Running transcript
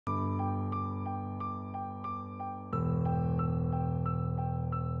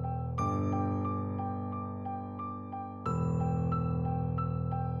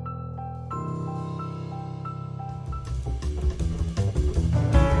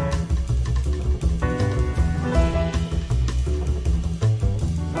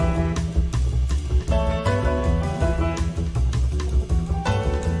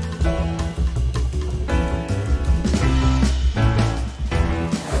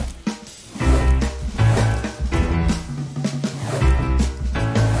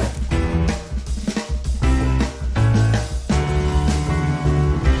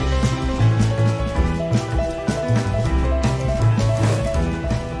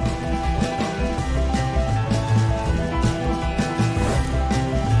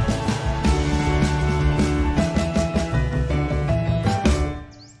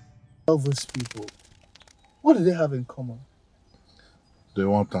All these people, what do they have in common? They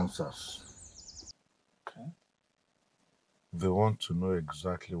want answers. Okay. They want to know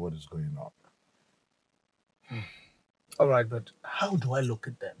exactly what is going on. All right, but how do I look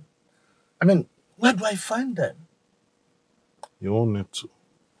at them? I mean, where do I find them? You won't need to.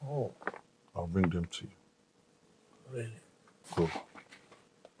 Oh, I'll bring them to you. really? Go.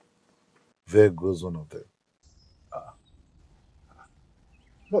 There goes one of them.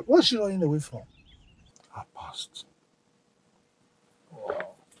 But what's she running away from? Her past. Wow.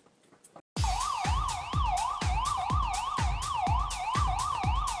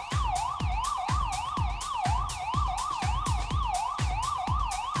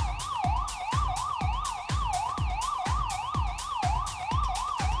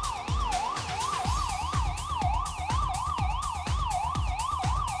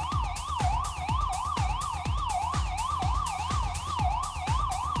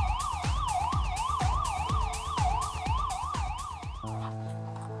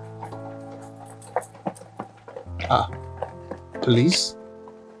 Police?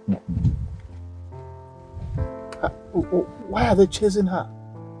 Why are they chasing her?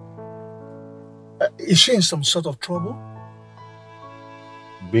 Is she in some sort of trouble?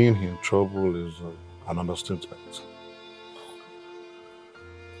 Being in trouble is an understatement.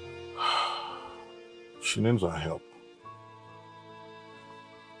 She needs our help.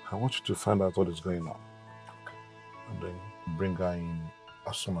 I want you to find out what is going on. And then bring her in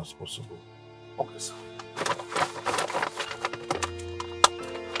as soon as possible. Okay, sir.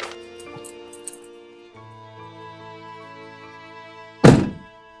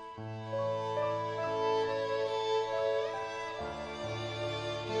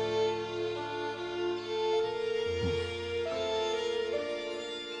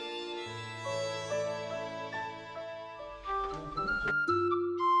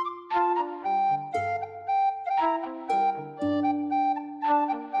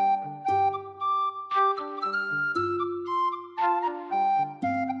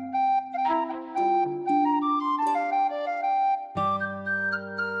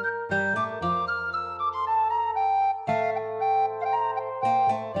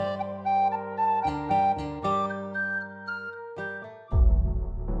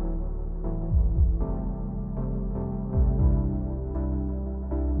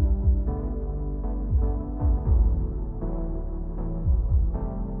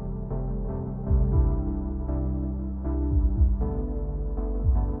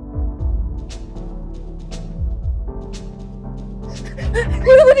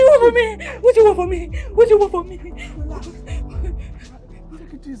 What do you want from me? What do you want from me? What do you want from me?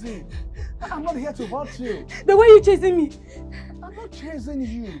 Take it easy. I'm not here to hurt you. Then why are you chasing me? I'm not chasing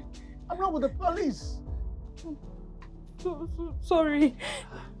you. I'm not with the police. Sorry.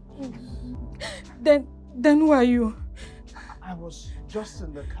 Then who are you? I was just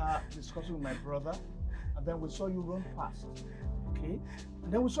in the car discussing with my brother, and then we saw you run past. Okay?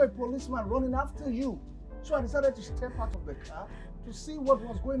 And then we saw a policeman running after you. So I decided to step out of the car to see what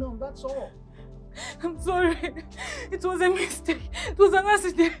was going on, that's all. I'm sorry. It was a mistake. It was an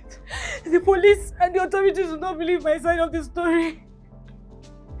accident. The police and the authorities do not believe my side of the story.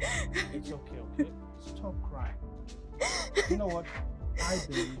 It's okay, okay? Stop crying. You know what? I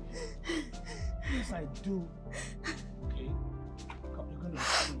believe you. Yes, I do. Okay? Come, you're going to be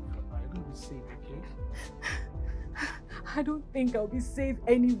safe right now. You're going to be safe, okay? I don't think I'll be safe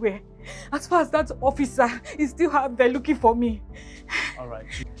anywhere. As far as that officer is still out there looking for me. All right.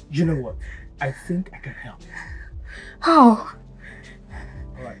 You know what? I think I can help. How?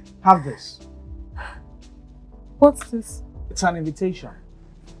 All right. Have this. What's this? It's an invitation.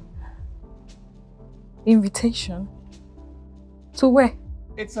 Invitation? To where?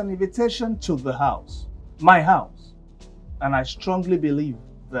 It's an invitation to the house. My house. And I strongly believe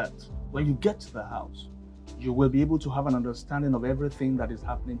that when you get to the house, you will be able to have an understanding of everything that is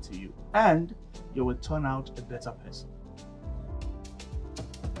happening to you. And you will turn out a better person.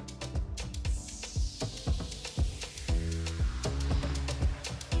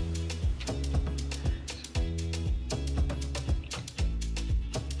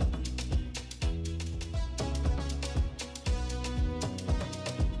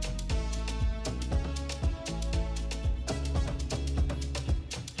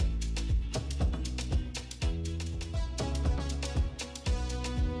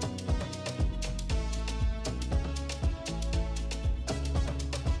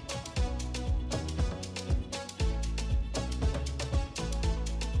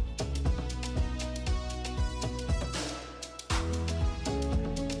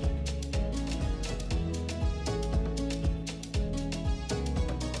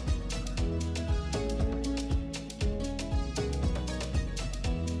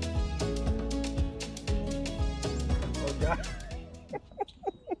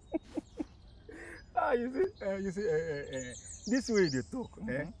 This way they talk,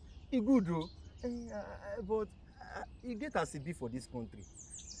 it good though, but you get as it be for this country.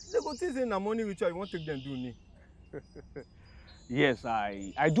 They go think say na money which I want take them do ni. Yes,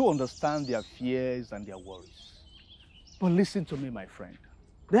 I do understand their fears and their worries. But listen to me, my friend.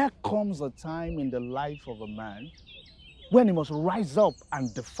 There comes a time in the life of a man when he must rise up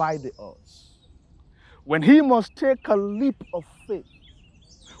and defy the odds. When he must take a leap of faith.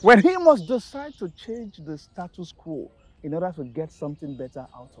 When he must decide to change the status quo in order to get something better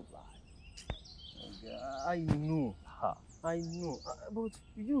out of life. I know. Huh. I know. But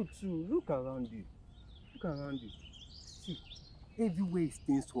you too, look around you. Look around you. See, everywhere is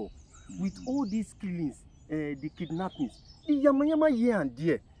things up. With all these killings, the kidnappings, the yama here and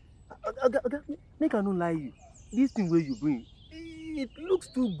there. Make I no lie you. This thing where you bring, it looks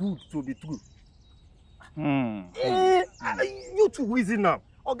too good to be true. You too reason now.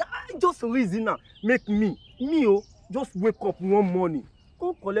 Oga, just reason now. Make me just wake up one morning,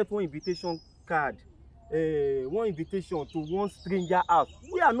 go collect one invitation card, one invitation to one stranger house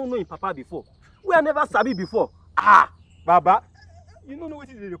wey I no know him papa before, wey I never sabi before. Baba, you no know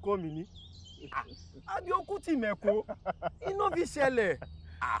wetin dey call me ni? Abiokuti Meko, e no fit ṣẹlẹ̀.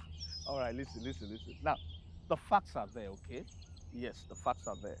 All right, listen. Now, the facts are there, okay? Yes, the facts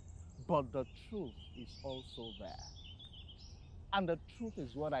are there. But the truth is also there. And the truth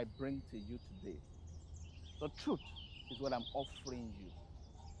is what I bring to you today. The truth is what I'm offering you,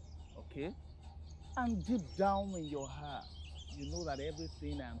 okay? And deep down in your heart, you know that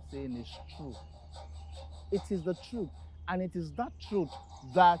everything I'm saying is true. It is the truth. And it is that truth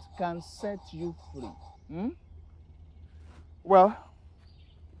that can set you free. Well,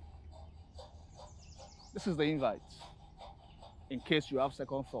 this is the invite, in case you have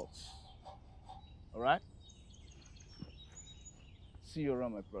second thoughts. All right? See you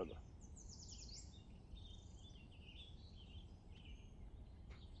around, my brother.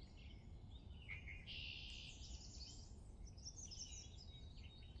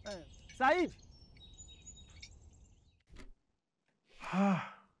 Said.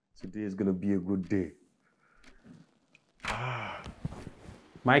 Today is gonna be a good day.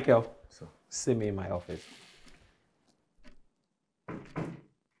 Michael, So, see me in my office.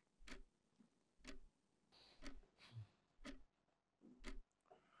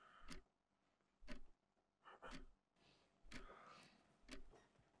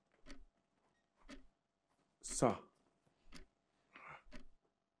 sir,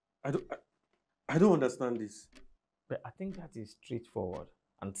 I don't understand this. But I think that is straightforward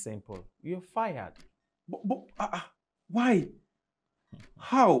and simple. You're fired. But why?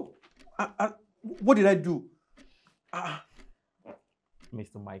 How? What did I do?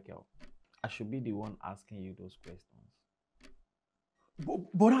 Mr. Michael, I should be the one asking you those questions.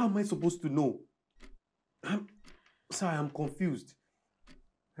 But how am I supposed to know? Sir, I'm confused.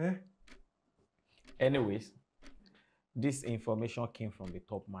 Anyways, this information came from the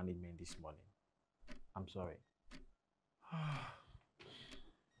top management this morning. I'm sorry.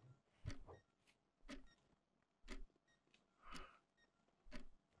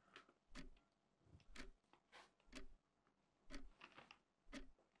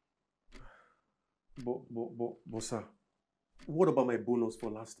 But sir, what about my bonus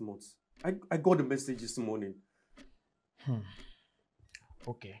for last month? I got the message this morning.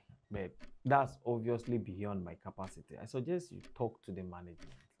 Okay, babe, that's obviously beyond my capacity. I suggest you talk to the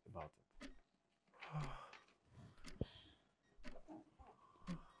management about it.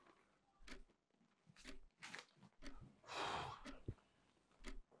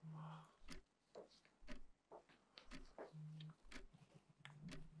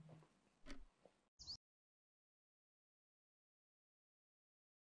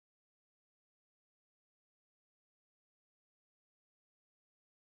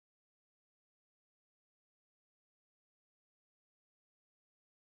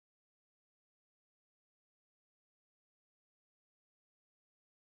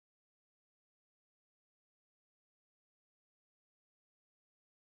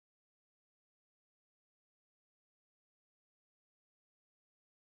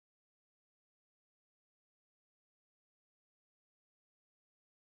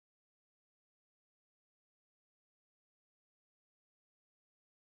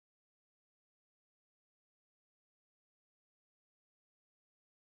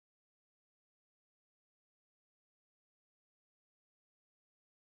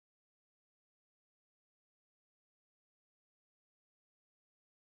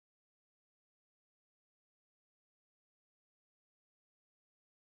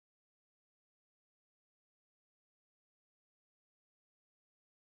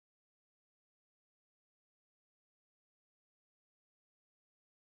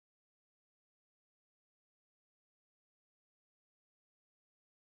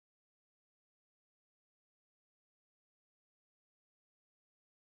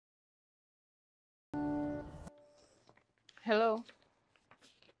 Hello.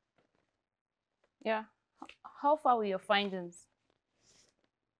 Yeah. How far were your findings?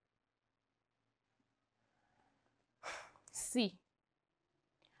 See,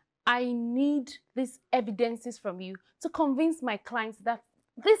 I need these evidences from you to convince my clients that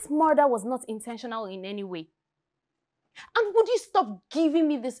this murder was not intentional in any way. And would you stop giving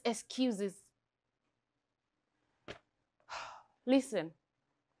me these excuses? Listen,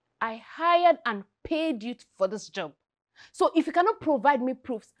 I hired and paid you for this job. So if you cannot provide me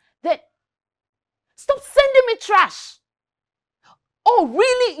proofs, then stop sending me trash. Oh,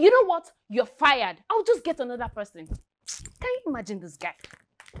 really? You know what? You're fired. I'll just get another person. Can you imagine this guy?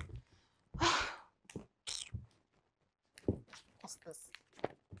 What's this?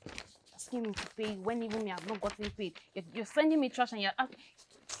 Asking me to pay when even me I've not gotten paid. You're sending me trash and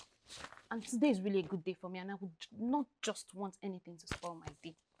and today is really a good day for me, and I would not just want anything to spoil my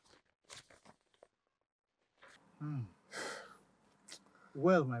day.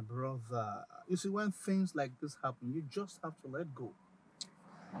 Well, my brother, you see, when things like this happen, you just have to let go.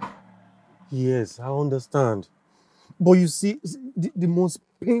 Yes, I understand. But you see, the most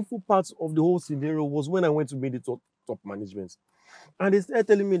painful part of the whole scenario was when I went to meet the top management. And they started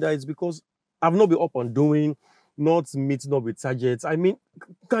telling me that it's because I've not been up and doing, not meeting up with targets. I mean,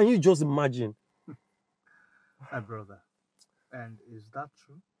 can you just imagine? My brother, and is that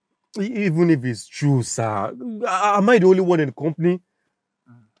true? Even if it's true, sir, am I the only one in the company?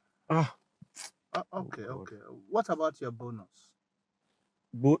 Ah, Okay. What about your bonus?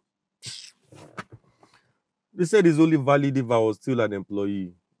 but they said it's only valid if I was still an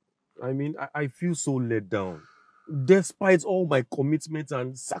employee. I mean, I feel so let down, despite all my commitments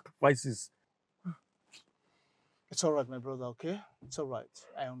and sacrifices. It's all right, my brother, okay? It's all right.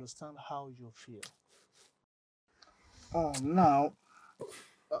 I understand how you feel. Now,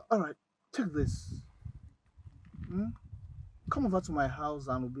 all right, take this. Come over to my house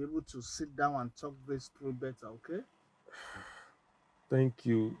and we'll be able to sit down and talk this through better, okay? Thank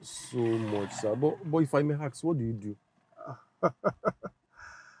you so much, sir. But if I may ask, what do you do?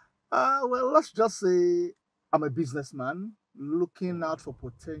 Well, let's just say I'm a businessman looking out for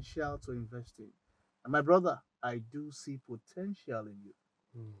potential to invest in. And my brother, I do see potential in you.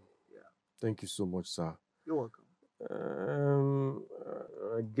 Yeah, Thank you so much, sir. you're welcome.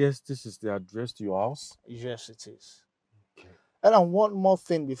 I guess this is the address to your house. Yes, it is. Okay. And then one more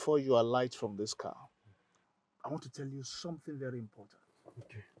thing before you alight from this car. I want to tell you something very important.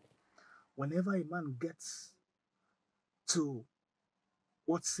 Okay. Whenever a man gets to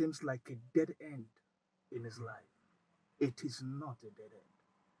what seems like a dead end in his life, it is not a dead end.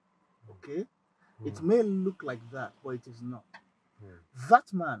 Okay? It may look like that, but it is not.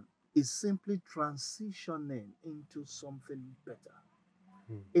 That man is simply transitioning into something better,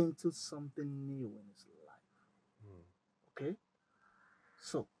 into something new in his life. Okay?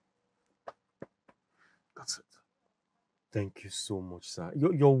 So, that's it. Thank you so much, sir.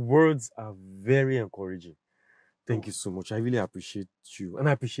 Your words are very encouraging. Thank you so much. I really appreciate you. And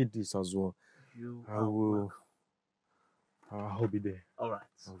I appreciate this as well. I'll be there. All right.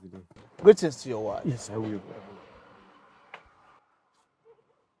 I'll be there. Greetings to your wife. Yes, I will.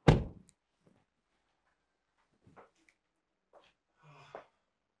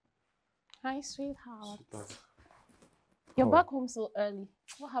 Hi, sweetheart. You're back home so early.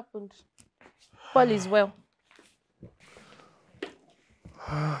 What happened? Paul is well.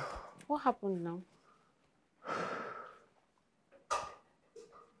 What happened now?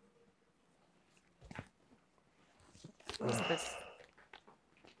 What's this?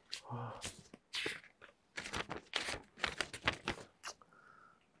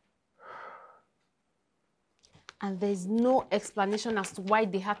 And there's no explanation as to why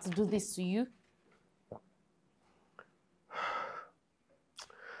they had to do this to you?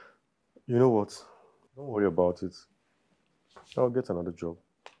 You know what? Don't worry about it. I'll get another job.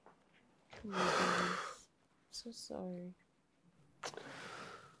 Oh my goodness. I'm so sorry.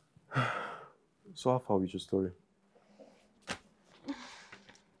 So how far with your story?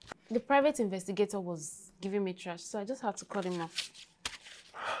 The private investigator was giving me trash, so I just had to cut him off.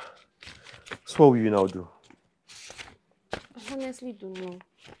 So what will you now do? I honestly don't know.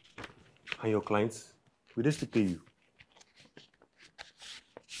 And your clients? Will they still pay you?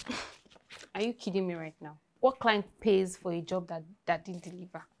 Are you kidding me right now? What client pays for a job that didn't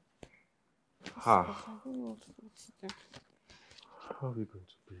deliver? I don't know what to do. How are we going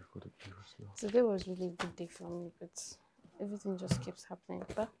to pay for the bills now? Today was really a good day for me, but everything just keeps happening.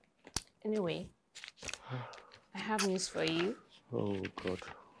 But anyway, I have news for you. Oh God.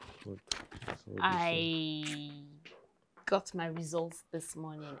 What? I got my results this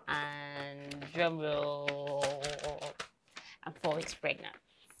morning, and drum roll. I'm 4 weeks pregnant.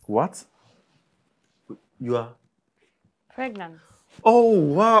 What? You are? Pregnant. Oh,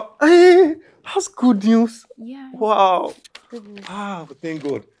 wow. Hey, that's good news. Yeah. Wow. Good news. Ah, thank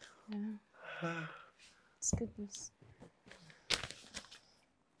God. Yeah. It's good news.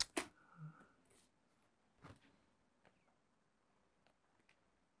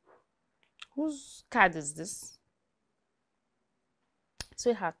 Whose card is this?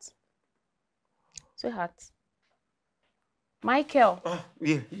 Sweetheart. Sweetheart. Michael.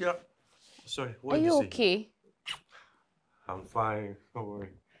 Yeah. Sorry, what Are did you you say? okay? I'm fine. Don't worry.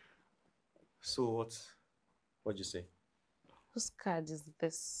 So what'd you say? Whose card is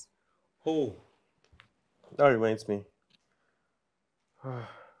this? Oh, that reminds me.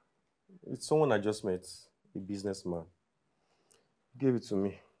 It's someone I just met, a businessman. He gave it to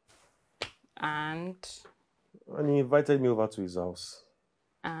me. And And he invited me over to his house.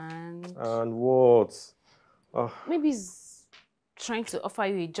 And what? maybe he's trying to offer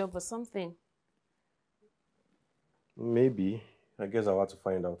you a job or something. Maybe. I guess I'll have to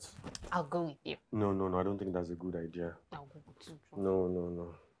find out. I'll go with you. No, I don't think that's a good idea. I'll go with you.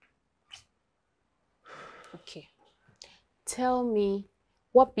 No. Okay. Tell me,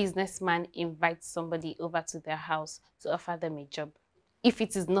 what businessman invites somebody over to their house to offer them a job, if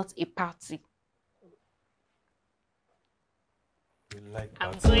it is not a party?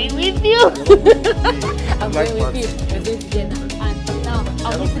 I'm going with you. I'm going with you. We're going together. And now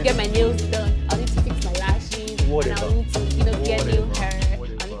I'll need to get my nails done. I'll need to fix my lashes. And I'll need to, get new hair.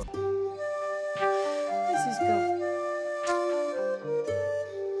 Who's this girl?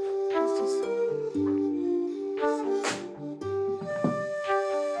 Who's this?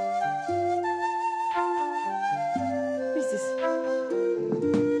 Who is this?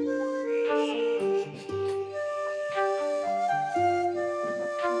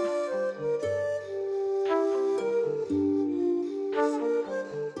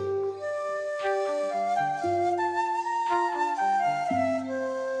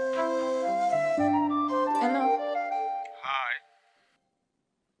 Hello. Hi.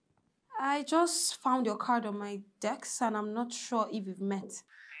 I just found your card on my desk and I'm not sure if we've met.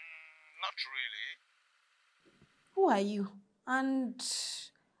 Not really. Who are you? And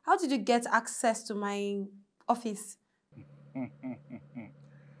how did you get access to my office?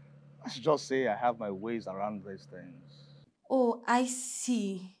 Let's just say I have my ways around these things. Oh, I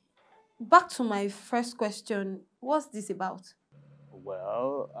see. Back to my first question. What's this about?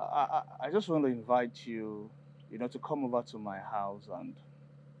 Well, I just want to invite you, to come over to my house and,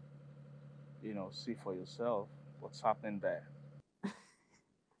 see for yourself what's happening there.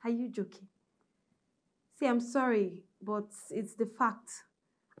 Are you joking? See, I'm sorry, but it's the fact.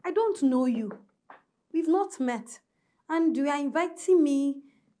 I don't know you. We've not met. And you are inviting me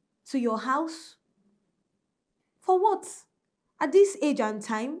to your house? For what? At this age and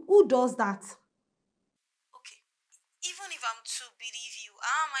time, who does that? Okay, even if I'm to believe you,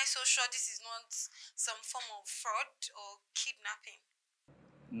 how am I so sure this is not some form of fraud or kidnapping?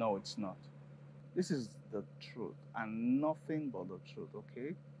 No, it's not. This is the truth and nothing but the truth,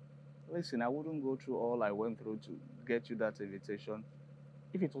 okay? Listen, I wouldn't go through all I went through to get you that invitation.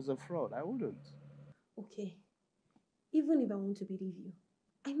 If it was a fraud, I wouldn't. Okay, even if I want to believe you,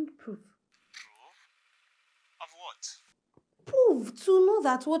 I need proof. Proof? Of what? Proof to know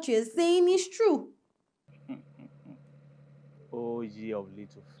that what you're saying is true. Oh, ye of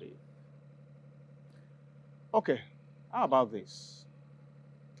little faith. Okay, how about this?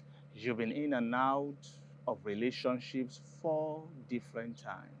 You've been in and out of relationships 4 different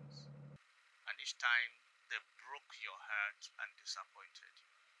times. And each time, they broke your heart and disappointed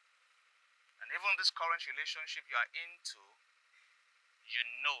you. And even this current relationship you are into, you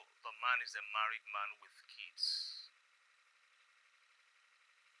know the man is a married man with kids.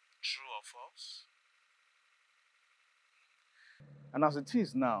 True or false? And as it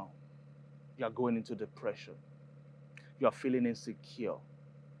is now, you are going into depression. You are feeling insecure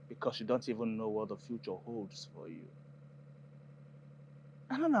because you don't even know what the future holds for you.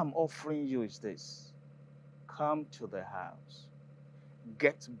 And what I'm offering you is this. Come to the house.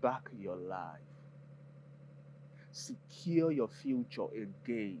 Get back your life. Secure your future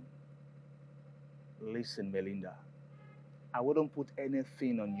again. Listen, Melinda. I wouldn't put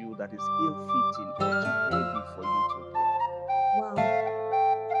anything on you that is ill-fitting or too heavy for you to bear. Wow.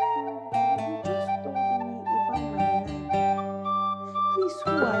 You just told me about my life. Please,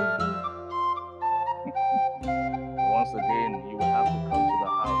 who are you? Once again, you will have to come to the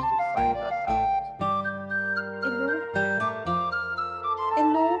house to find that out. Hello?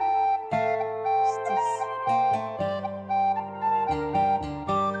 Hello? What's this?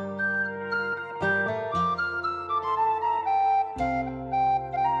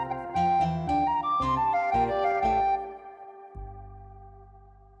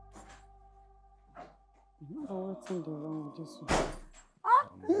 know what's wrong with this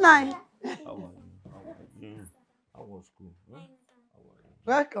one. Nine. How are you? How are you? How was school? Huh? How are you?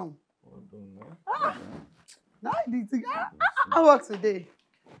 Welcome. Well done, Now I did I work today.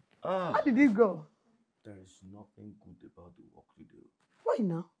 Ah, How did it go? there is nothing good about the work today. Why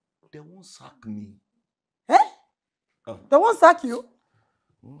now? They won't sack me. Eh? Oh. They won't sack you?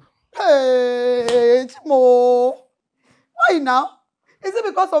 Hmm? Hey, Chimo. Why now? Is it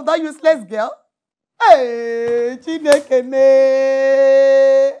because of that useless girl? Hey, Chineke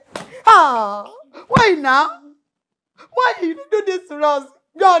me. Ah, why now? Why you do this to us?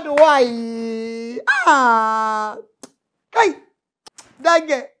 God, why? Ah, hey, that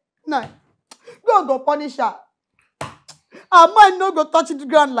girl. No, God go punish her. Her mind no go touch the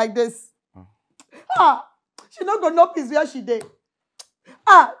ground like this. Ah, she no go know peace where she dey.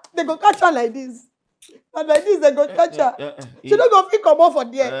 Ah, they go catch her like this. And like this, they go catch her. She no go fit comot for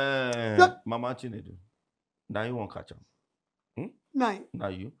there. Mama Chinedu, now you won't catch him. Hmm? Nine. Now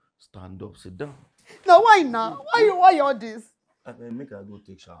you stand up, sit down. Now why now? Why all this? And then make her go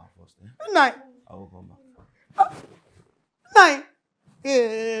take shower first. Eh? Nine. I will come back. Nine.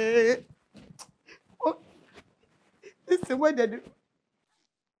 Eh. Oh. This is what they do.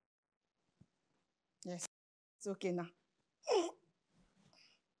 Yes, it's okay now.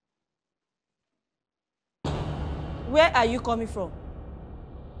 Where are you coming from?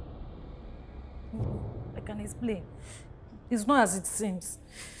 I can explain. It's not as it seems.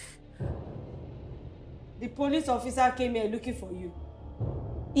 The police officer came here looking for you.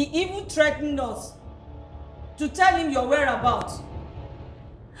 He even threatened us to tell him your whereabouts.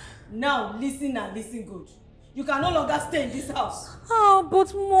 Now, listen and listen good. You can no longer stay in this house. Oh,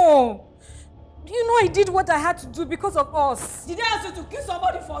 but Mom, you know I did what I had to do because of us. Did I ask you to kill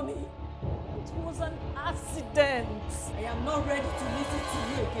somebody for me? It was an accident. I am not ready to listen to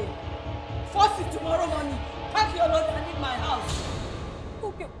you again. First thing tomorrow morning, pack your load and leave my house.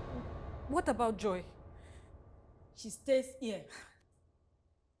 Okay, what about Joy? She stays here.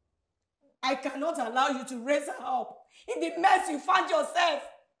 I cannot allow you to raise her up in the mess you found yourself.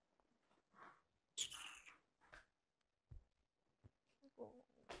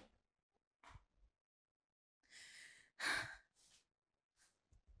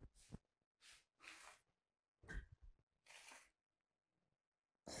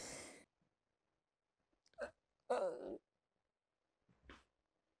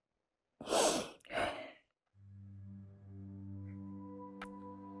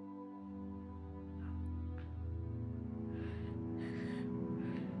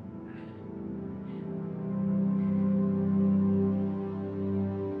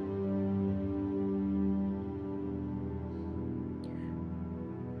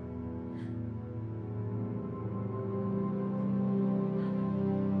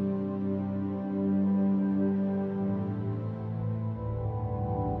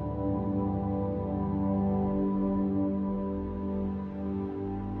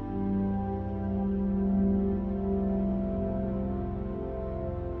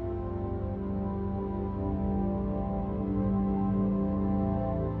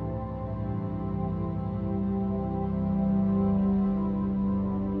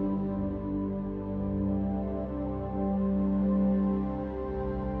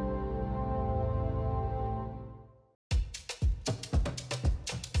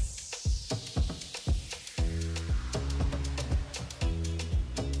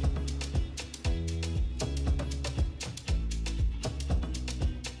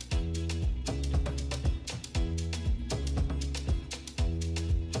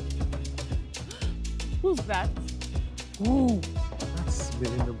 Who's that? Ooh, that's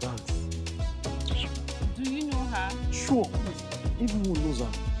Melinda Banks. Do you know her? Sure, everyone knows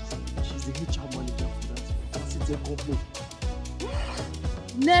her. She's the HR manager for that fancy tech company.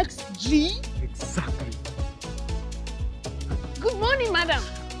 Next G? Exactly. Good morning, madam.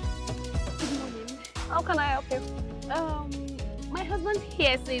 Good morning. How can I help you? My husband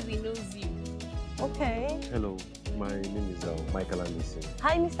here says he knows you. Okay. Hello, my name is Michael Anderson.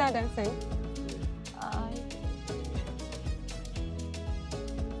 Hi, Mr. Anderson.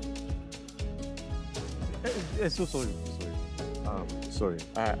 So sorry. Sorry.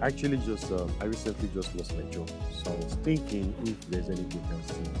 I recently just lost my job. So I was thinking if there's any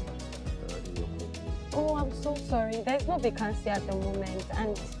vacancy in your company. Oh, I'm so sorry. There's no vacancy at the moment.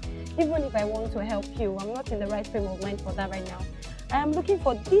 And even if I want to help you, I'm not in the right frame of mind for that right now. I am looking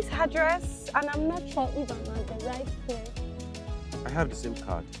for this address and I'm not sure if I'm at the right place. I have the same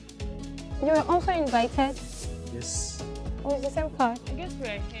card. You were also invited? Yes. Oh, it's the same card? I guess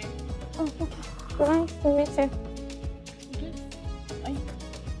we're here. Oh, okay. Nice to meet you.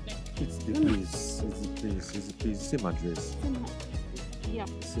 It's the place. please, same address. Yeah.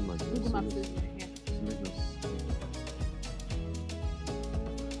 Same address. Google Maps is here. So let us.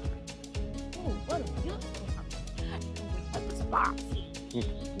 Oh, what a beautiful house. I can't wait for this party. You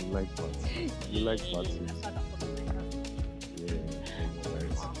like parties. You like parties. Yeah, right.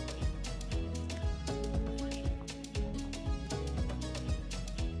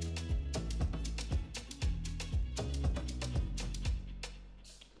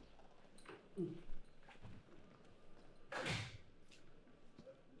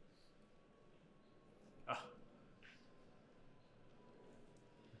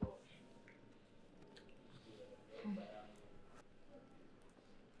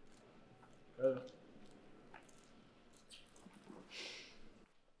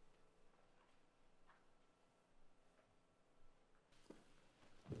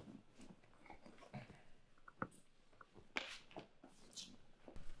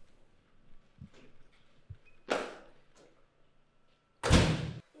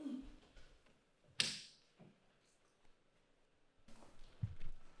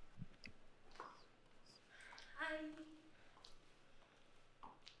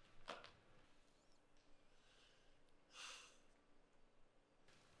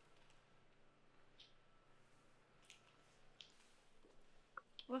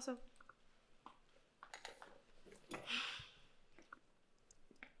 What's up?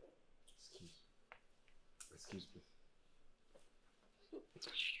 Excuse me. This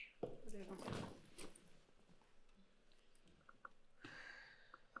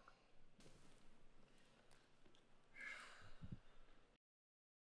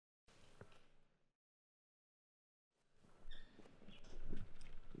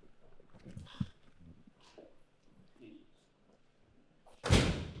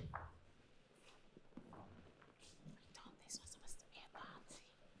was supposed to be a party.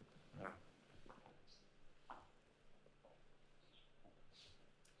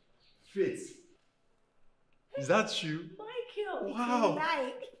 Faith, is that you? Michael, Wow.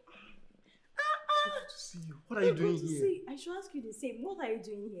 like. Good to see you. What are you doing here? I should ask you the same. What are you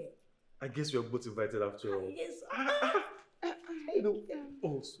doing here? I guess we are both invited after all. Yes. I know.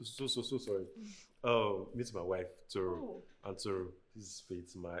 Oh, so sorry. Meet my wife, Toro. And Toro, this is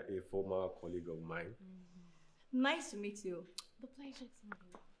Faith, a former colleague of mine. Nice to meet you. The pleasure is mine.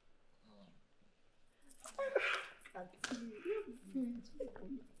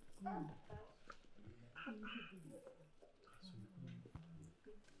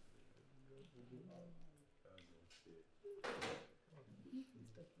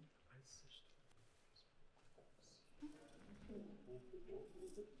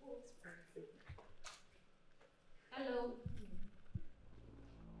 Hello.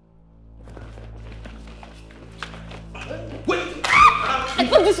 Wait! I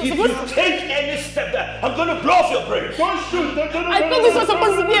thought this was If supposed you take any step there, I'm gonna blow off your brain. Don't shoot! I thought this was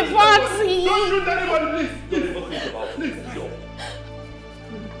supposed to be a party. Don't shoot anybody, please! Don't even think about it. Please, no.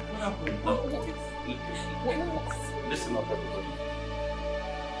 Listen up, everybody.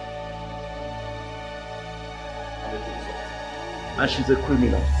 I'm a police officer. And she's a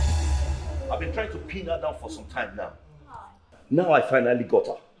criminal. I've been trying to pin her down for some time now. Now I finally got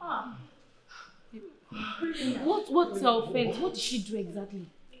her. What's her offense? What did she do exactly?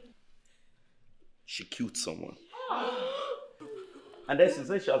 She killed someone. And then she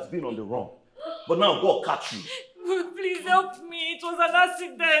said she has been on the run. But now God catch you. Please help me. It was an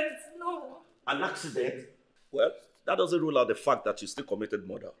accident. No. An accident? Well, that doesn't rule out the fact that you still committed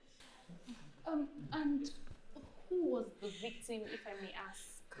murder. And who was the victim, if I may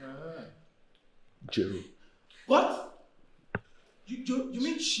ask? Jero. What? You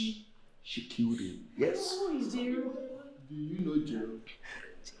mean she? She killed him. Yes. Who is Jero? Do you know Jero?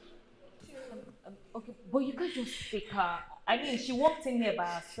 Okay, but you can't just take her. I mean, she walked in here by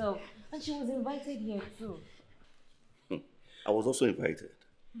herself, and she was invited here too. I was also invited.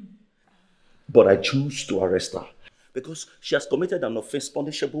 But I choose to arrest her because she has committed an offense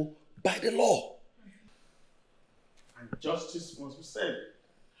punishable by the law. And justice must be served.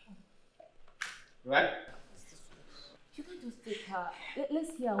 Right? You can't just take her.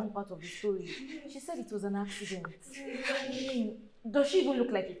 Let's hear her own part of the story. She said it was an accident. I mean, does she even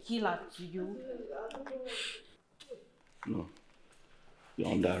look like a killer to you? No.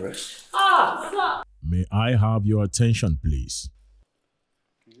 You're under arrest. Sir! May I have your attention, please?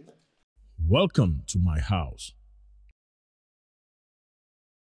 Welcome to my house.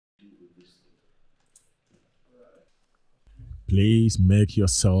 Please make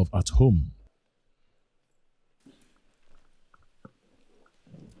yourself at home.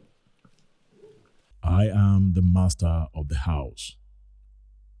 I am the master of the house.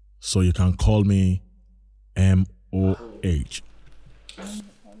 So you can call me MOH.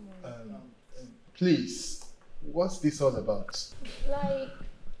 Please, what's this all about? Like,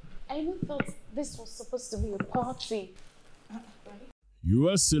 I even thought this was supposed to be a party. You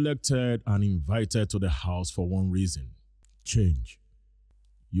were selected and invited to the house for one reason: change.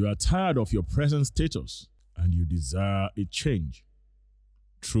 You are tired of your present status and you desire a change.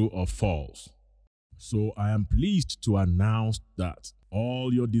 True or false? So I am pleased to announce that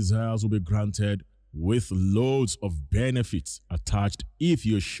all your desires will be granted with loads of benefits attached if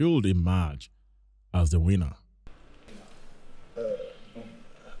you should emerge as the winner.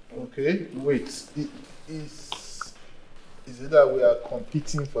 Okay, wait. Is it that we are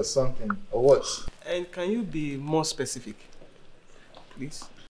competing for something or what? And can you be more specific, please?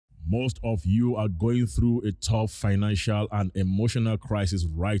 Most of you are going through a tough financial and emotional crisis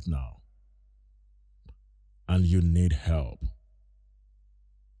right now, and you need help.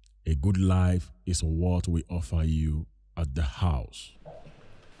 A good life is what we offer you at the house.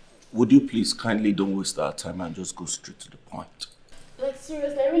 Would you please kindly don't waste our time and just go straight to the point? Like,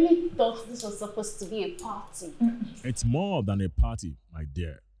 seriously, I really thought this was supposed to be a party. It's more than a party, my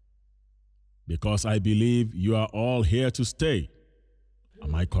dear, because I believe you are all here to stay.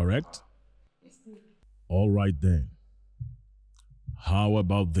 Am I correct? All right then. How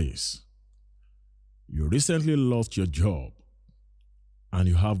about this? You recently lost your job and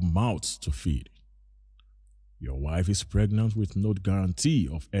you have mouths to feed. Your wife is pregnant with no guarantee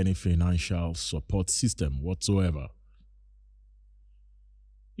of any financial support system whatsoever.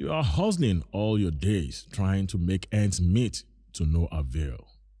 You are hustling all your days trying to make ends meet to no avail.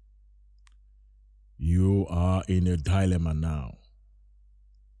 You are in a dilemma now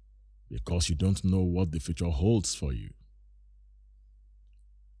because you don't know what the future holds for you.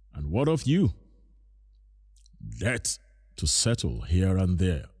 And what of you? Debt to settle here and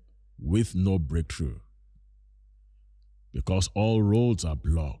there with no breakthrough because all roads are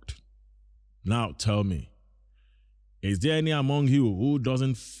blocked. Now tell me, is there any among you who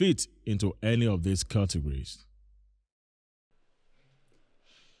doesn't fit into any of these categories?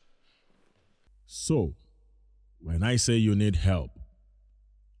 So, when I say you need help,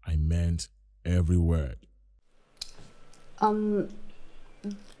 I meant every word.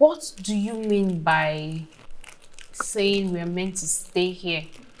 What do you mean by saying we're meant to stay here?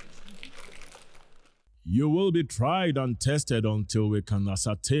 You will be tried and tested until we can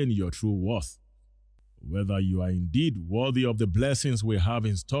ascertain your true worth, whether you are indeed worthy of the blessings we have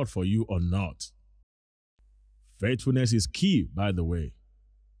in store for you or not. Faithfulness is key, by the way,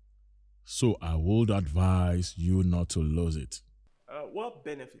 so I would advise you not to lose it. What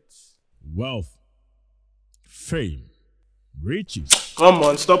benefits? Wealth, fame, riches. Come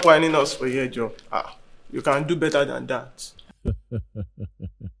on, stop whining us for here, Joe. You can do better than that.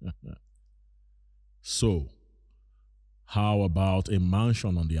 So, how about a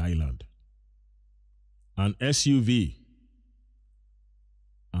mansion on the island, an SUV,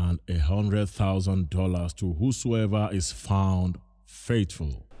 and $100,000 to whosoever is found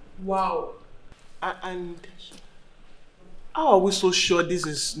faithful? Wow. And how are we so sure this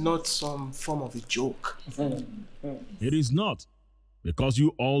is not some form of a joke? It is not, because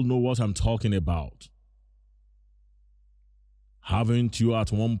you all know what I'm talking about. Haven't you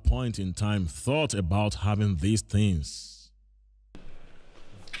at one point in time thought about having these things?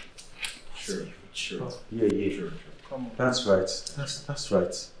 Sure. Yeah. Sure. Come on. That's right. That's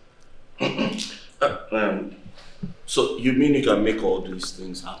right. So you mean you can make all these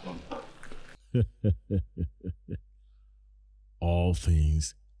things happen? All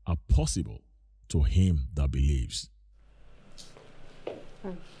things are possible to him that believes.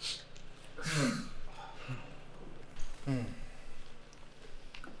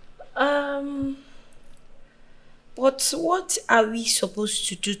 What are we supposed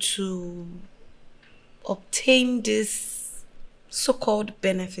to do to obtain this so-called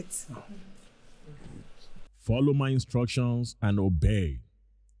benefits? Follow my instructions and obey.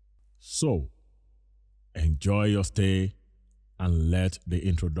 So, enjoy your stay and let the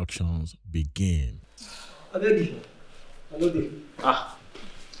introductions begin. Hello.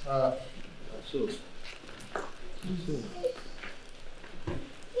 So.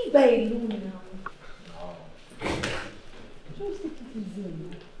 Leave her alone now.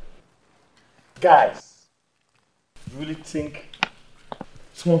 Guys, you really think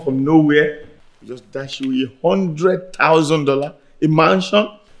someone from nowhere will just dash you $100,000, a mansion,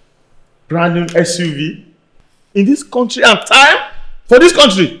 brand new SUV in this country and time for this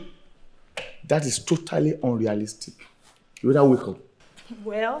country? That is totally unrealistic. You better wake up.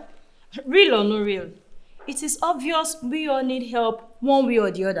 Well, real or no real, it is obvious we all need help one way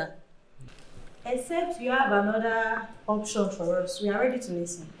or the other. Except you have another option for us. We are ready to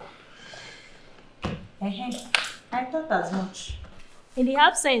listen. I thought as much. In the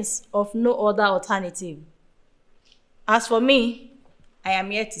absence of no other alternative, as for me, I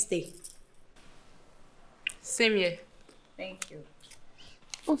am here to stay. Same here. Thank you.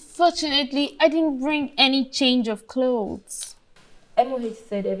 Unfortunately, I didn't bring any change of clothes. MOH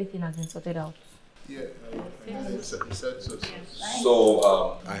said everything has been sorted out. Yeah, he said so.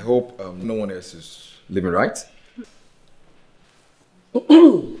 So, I hope no one else is living, right?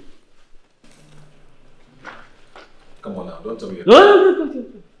 Come on now, don't tell me you're...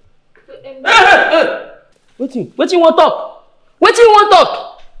 Wetin you want talk? Wetin you want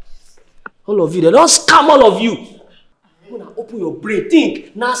talk? All of you, they don't scam all of you. When I open your brain,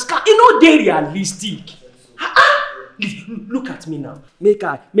 think, na scam, e no dey realistic. Look at me now. Make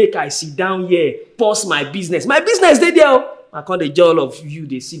I sit down here, pause my business. My business dey there. I can't dey all of you,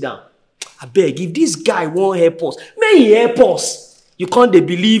 they sit down. I beg, if this guy won't help us, may he help us. You can't dey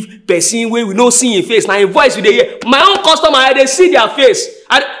believe person wey we no see him face. Now him voice we dey hear. My own customer, they see their face.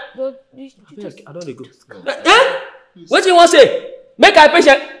 I don't dey go. What you want say? Make I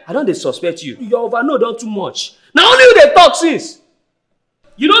patient. I don't dey suspect you. Your overload don't too much. Now only you dey talk since.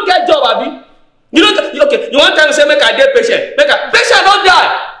 You don't get job, abi? You don't okay. You want to say make I dey patient? Patient don't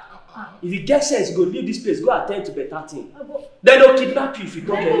die. If you get sense, go leave this place. Go attend to better thing. They don't kidnap you if you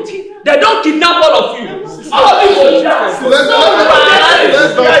don't get it. They don't kidnap all of you. All of you go die.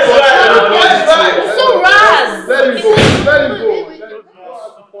 So Raz. Let him go. Let him go.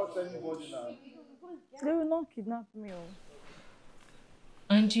 They will not kidnap me.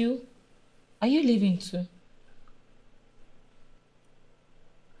 And you? Are you leaving too?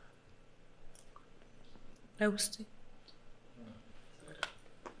 I will stay.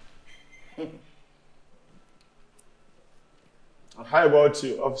 How about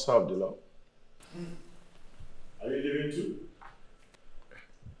you, Officer of the Law? Are you leaving too?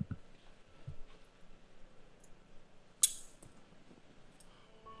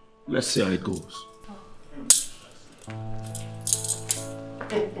 Let's see how it goes.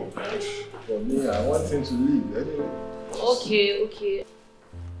 For me, I want him to leave anyway. Okay.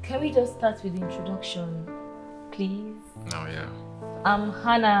 Can we just start with the introduction, please? Oh, yeah. I'm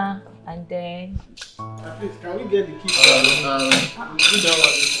Hannah, and then... Please, can we get the key?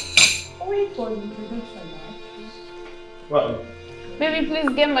 Wait for the introduction now. What? Baby, please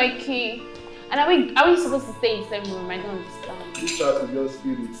get my key. And are we supposed to stay in the same room? I don't understand. You try to just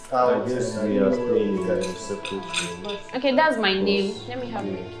feel it out. I guess we are staying in a separate room. Okay, that's my name. Let me have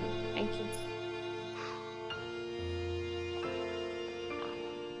my key. Thank you.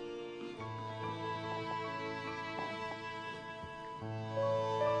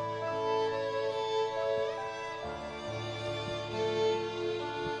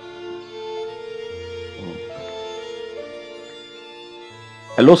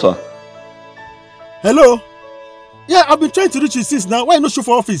 Hello, sir. Hello? Yeah, I've been trying to reach you since now. Why not show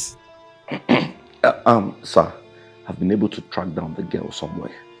for office? Sir, I've been able to track down the girl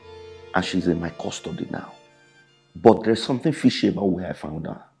somewhere. And she's in my custody now. But there's something fishy about where I found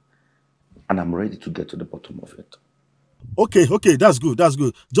her. And I'm ready to get to the bottom of it. Okay, that's good.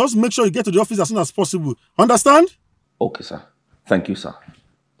 Just make sure you get to the office as soon as possible. Understand? Okay, sir. Thank you, sir.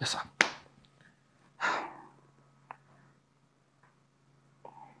 Yes, sir.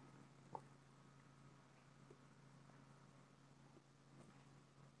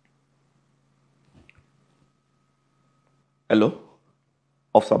 Hello?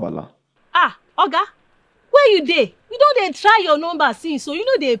 Officer Bala? Ah, Oga, where you dey? You don't dey try your number since, so you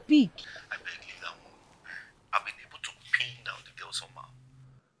know they pick.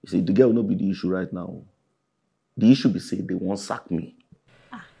 You see, the girl will not be the issue right now. The issue be saying they won't sack me.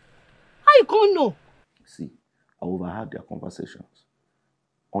 How you can't know? See, I overheard their conversations.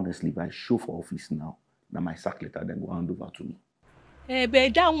 Honestly, if I show for office now my sack letter then go hand over to me.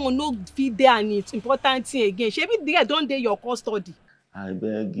 But that one no fit there and it's important thing again. Shebi the girl don dey your custody. I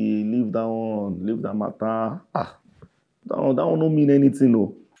beg you, leave that one, leave that matter. That one don't mean anything,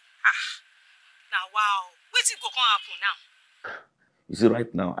 no. Now wow, wetin go come happen now? You see,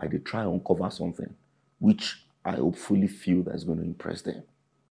 right now, I did try to uncover something, which I hopefully feel that's going to impress them.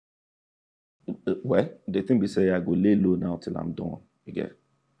 Well, they think they say I go lay low now till I'm done. You get?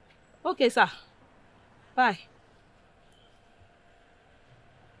 Okay, sir. Bye.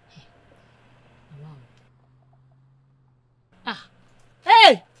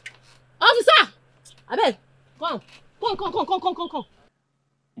 Hey! Officer! Abeg, come.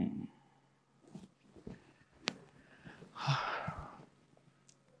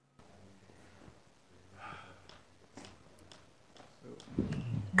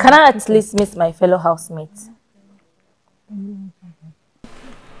 Can I at least meet my fellow housemates?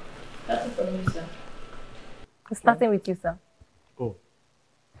 Starting from you, sir. Starting with you, sir. Oh.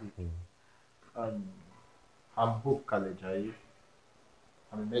 I'm Hope Kalejayi.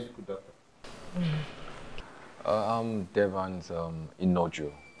 I'm a medical doctor. I'm Devon's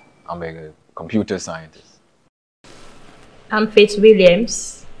Inojo. I'm a computer scientist. I'm Faith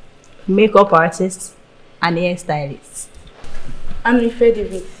Williams, makeup artist and hairstylist. I'm Ife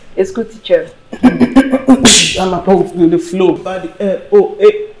David, a school teacher. I'm about to the flow by the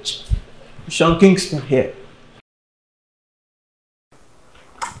LOH. Sean Kingston here.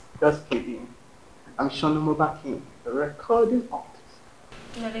 Just kidding. I'm Sean Mobaki, a recording artist.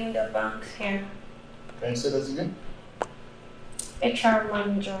 Melinda Banks here. Can you say that again? HR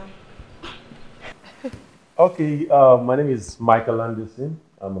manager. Okay, my name is Michael Anderson.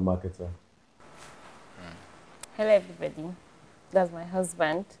 I'm a marketer. Hello, everybody. That's my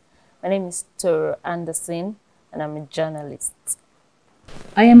husband. My name is Toro Anderson, and I'm a journalist.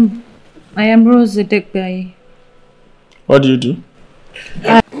 I am Rose Dekbai. What do you do?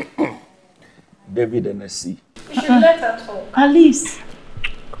 David NSC. You should let her talk. Alice.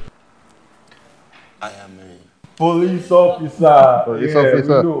 I am a police officer. Police Yeah,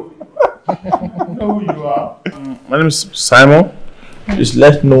 officer. we know. Know who you are. My name is Simon. Please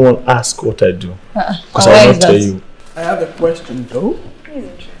let no one ask what I do. Because I will not tell you. I have a question though. He's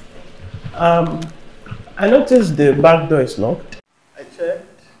interesting. I noticed the back door is locked. I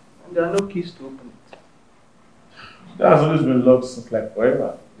checked and there are no keys to open it. That's always been locked since like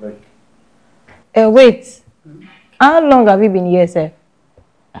forever. Like Wait. How long have you been here, sir?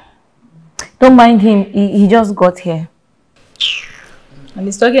 Don't mind him. He just got here. And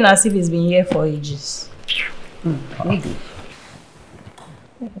he's talking as if he's been here for ages.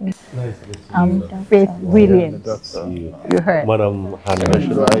 I'm Faith Williams. You heard. Madam Hannah.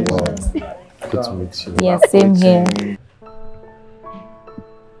 Good to meet you. Yeah, same here.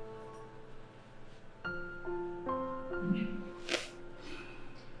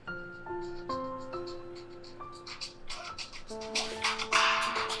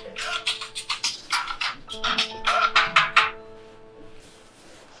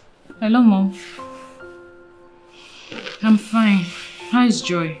 Hello, Mom. I'm fine. How is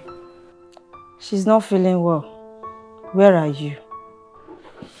Joy? She's not feeling well. Where are you?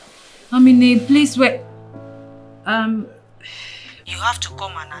 I'm in a place where... You have to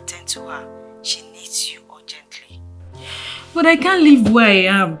come and attend to her. She needs you urgently. But I can't live where I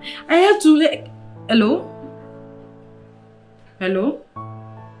am. I have to like... Hello? Hello?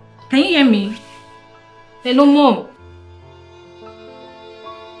 Can you hear me? Hello, Mom?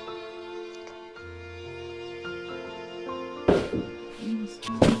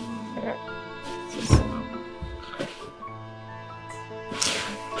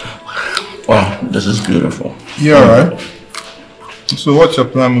 wow, this is beautiful. Yeah, alright. So what's your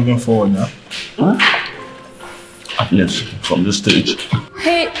plan moving forward now? At least from this stage.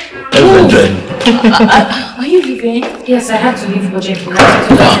 Hey, Let's enjoy. are you leaving? Yes, I had to leave Boje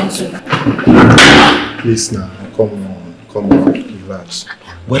because Please now, come on, relax.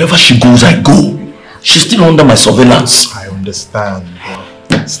 Wherever she goes, I go. She's still under my surveillance. I understand,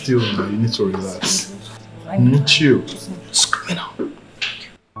 but still now, you need to relax. Chill. Screaming out.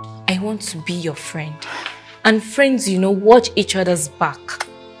 I want to be your friend. And friends, you know, watch each other's back.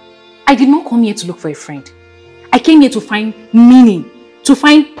 I did not come here to look for a friend. I came here to find meaning, to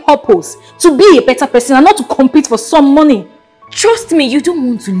find purpose, to be a better person and not to compete for some money. Trust me, you don't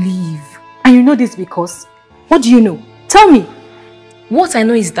want to leave. And you know this because? What do you know? Tell me. What I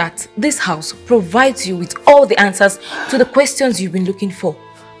know is that this house provides you with all the answers to the questions you've been looking for.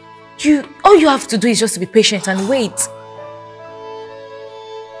 All you have to do is just to be patient and wait.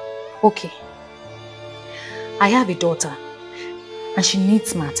 Okay. I have a daughter and she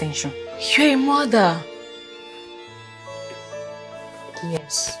needs my attention. You're a mother.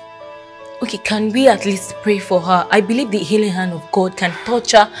 Yes. Okay, can we at least pray for her? I believe the healing hand of God can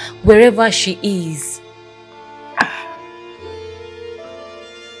touch her wherever she is.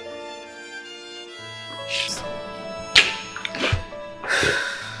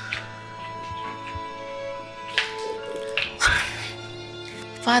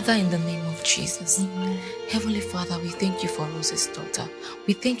 Father, in the name of Jesus, Heavenly Father, we thank you for Rose's daughter.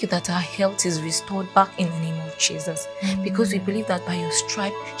 We thank you that her health is restored back in the name of Jesus, because we believe that by your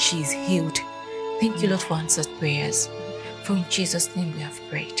stripe, she is healed. Thank you, Lord, for answered prayers. For in Jesus' name we have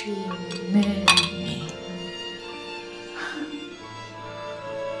prayed. Amen. Amen.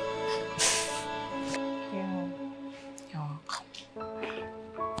 You're welcome.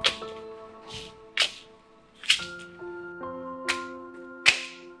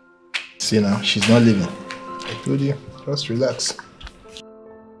 See now, she's not leaving. I told you, just relax.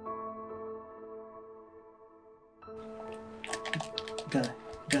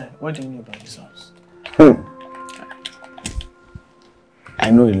 Guy, what do you mean about this house?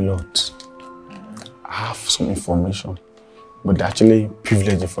 I know a lot. I have some information, but actually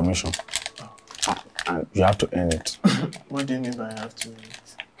privileged information. And you have to earn it. What do you mean by I have to earn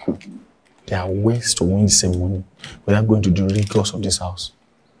it? There are ways to win the same money without going to the rigors of this house.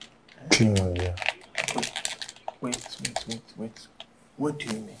 Clean money, yeah. Wait. What do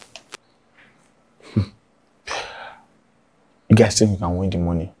you mean? You guys think you can win the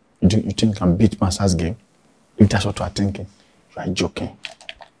money? You think you can beat Master's game? If that's what you are thinking, you are joking.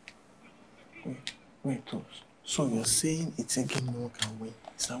 Wait, so you're saying it's a game no one can win?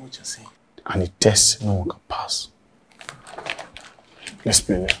 Is that what you're saying? And the test no one can pass. Let's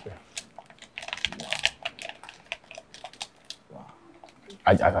play.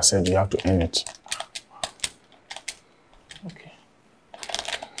 As I said, you have to earn it. Okay.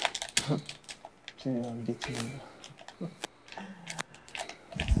 See, I'm beating you.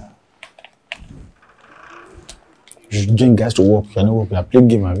 You should join guys to work. You know what? We are playing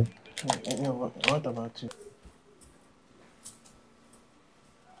game, have you? No, what about you?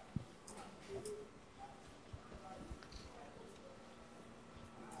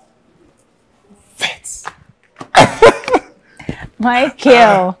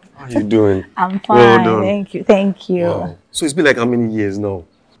 Michael. How are you doing? I'm Well fine. done. Thank you. Wow. So it's been like how many years now?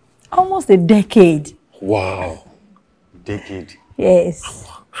 Almost a decade. Wow. Decade. Yes.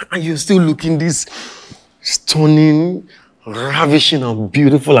 And you're still looking this stunning, ravishing, and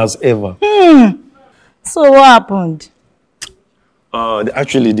beautiful as ever. So what happened?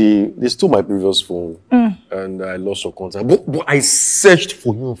 Actually, they stole my previous phone and I lost your contact. But I searched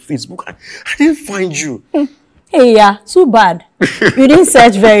for you on Facebook. I didn't find you. Hey, yeah, too bad. You didn't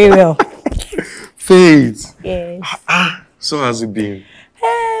search very well. Faith. Yes. So how's it been?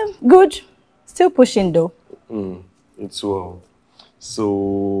 Good. Still pushing though. It's well.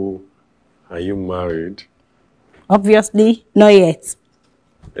 So, are you married? Obviously, not yet.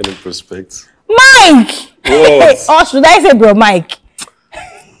 Any prospects? Mike! What? Or should I say bro Mike?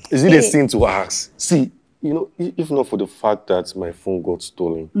 Is it a sin to ask? See, you know, if not for the fact that my phone got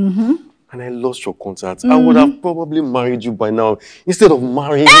stolen and I lost your contact, I would have probably married you by now instead of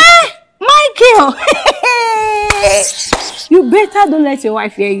marrying Michael! You better don't let your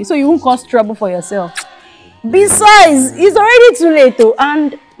wife hear you so you won't cause trouble for yourself. Besides, it's already too late though,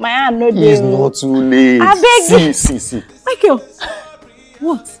 and my hand no dey. It's not too late. I beg you. See. Michael,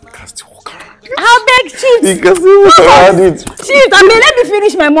 what? You can still walk around. I beg, Chiefs. You can still walk around it. Chiefs, I mean, let me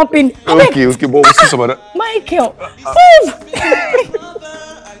finish my mopping. Okay, but we'll see some of that. Michael, move.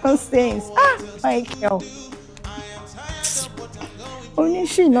 Constance. Michael.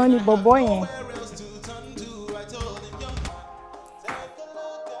 Oníṣìná ni bọ̀bọ́ yẹn.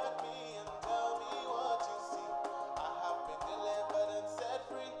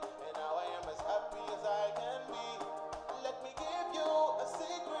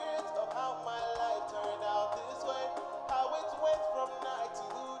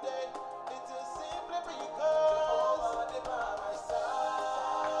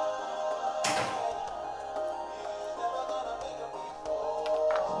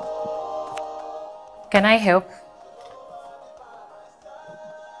 Can I help?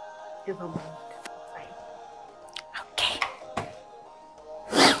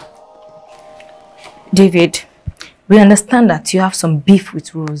 David, we understand that you have some beef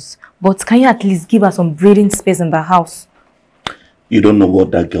with Rose, but can you at least give her some breathing space in the house? You don't know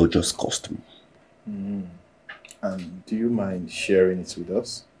what that girl just cost me. And do you mind sharing it with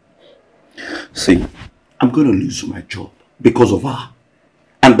us? See, I'm going to lose my job because of her.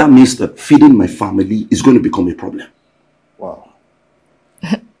 And that means that feeding my family is going to become a problem. Wow.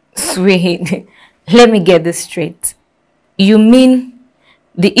 Sweet, let me get this straight. You mean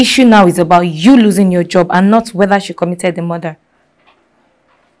the issue now is about you losing your job and not whether she committed the murder?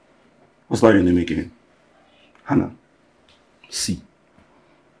 What's that your name again? Hannah. See,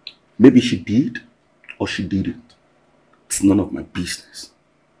 maybe she did or she didn't. It's none of my business.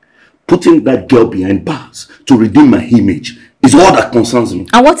 Putting that girl behind bars to redeem my image is all that concerns me.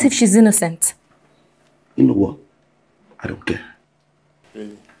 And what if she's innocent? You know what? I don't care.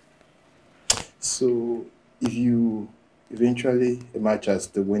 Really? So, if you eventually emerge as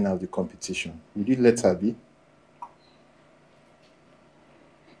the winner of the competition, would you let her be?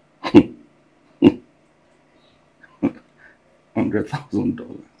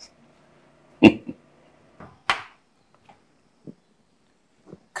 $100,000.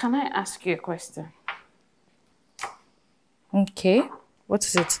 Can I ask you a question? Okay, what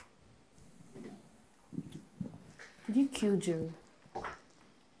is it? Did you kill Jerry?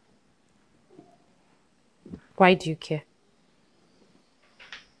 Why do you care?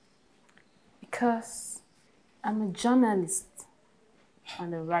 Because I'm a journalist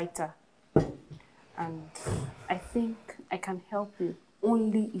and a writer. And I think I can help you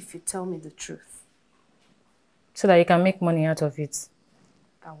only if you tell me the truth. So that you can make money out of it.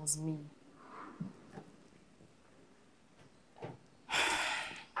 That was me.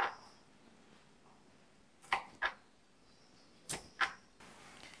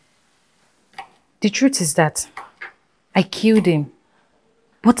 The truth is that I killed him,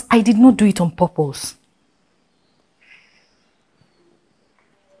 but I did not do it on purpose.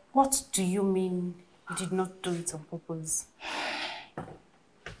 What do you mean you did not do it on purpose?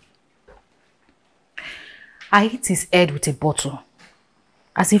 I hit his head with a bottle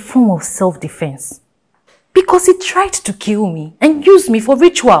as a form of self-defense because he tried to kill me and use me for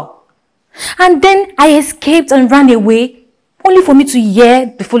ritual. And then I escaped and ran away only for me to hear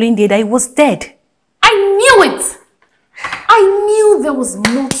the following day that he was dead. I knew it! I knew there was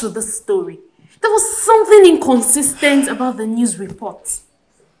more to this story. There was something inconsistent about the news report.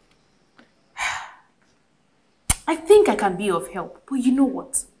 I think I can be of help, but you know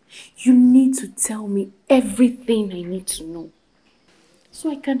what? You need to tell me everything I need to know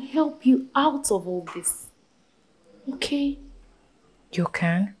so I can help you out of all this. Okay? You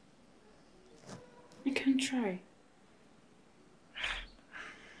can? I can try.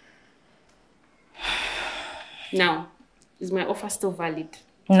 Now, is my offer still valid?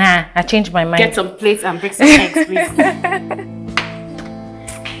 Nah, I changed my mind. Get some plates and break some eggs, please.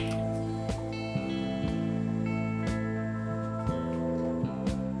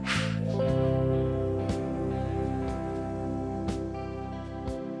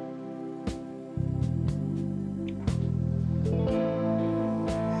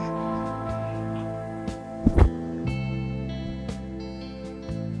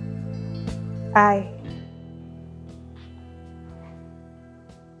 Hi.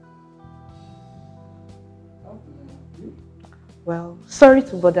 Well, sorry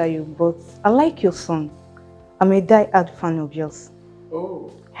to bother you, but I like your song. I'm a die-hard fan of yours.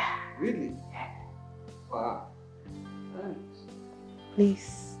 Oh, really? Wow. Thanks.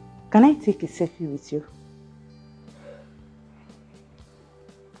 Please, can I take a selfie with you?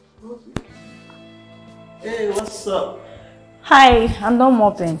 Hey, what's up? Hi, I'm not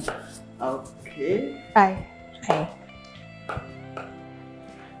mopping. Okay. Hi. Hi.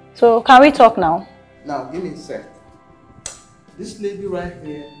 So, can we talk now? Now, give me a sec. This lady right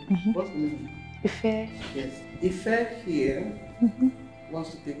here, what's the name? Ife. Yes. Ife here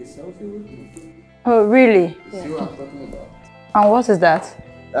wants to take a selfie with me. Oh, really? You see what I'm talking about? And what is that?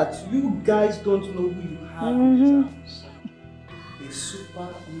 That you guys don't know who you have in this house. A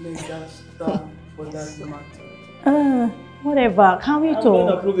super mega star for that matter. Whatever. Can we I'm going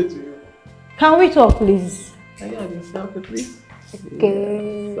to talk? prove it to you. Can we talk, please? Can you have your selfie, please?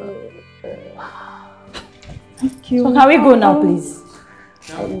 Okay. Thank you. So can we go now, please?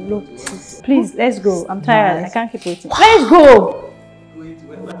 I love this. Please, let's go. I'm tired. Nice. I can't keep waiting. Let's go!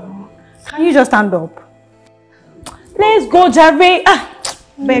 Can you just stand up? Let's go, Jerry.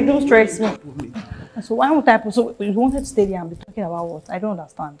 Beg, don't stress me. So why would I? So you wanted to stay there and be talking about what? I don't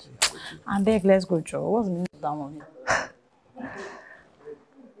understand. And beg, let's go, Joe. What's the meaning of that one?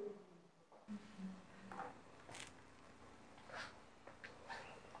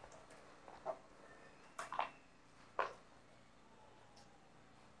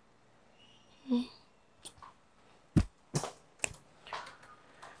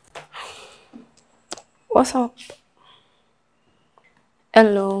 What's up?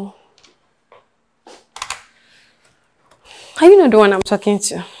 Hello. Are you not the one I'm talking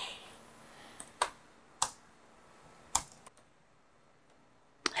to?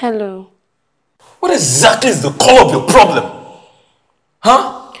 Hello. What exactly is the core of your problem?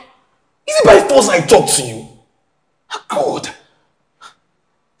 Huh? Is it by force I talk to you? God.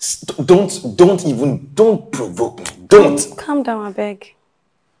 Don't provoke me. Don't. Calm down, I beg.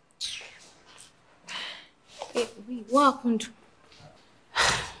 Wait, what happened?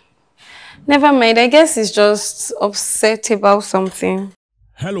 Never mind, I guess he's just upset about something.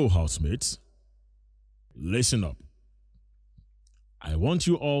 Hello, housemates. Listen up. I want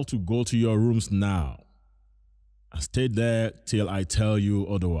you all to go to your rooms now and stay there till I tell you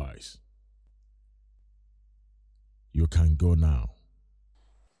otherwise. You can go now.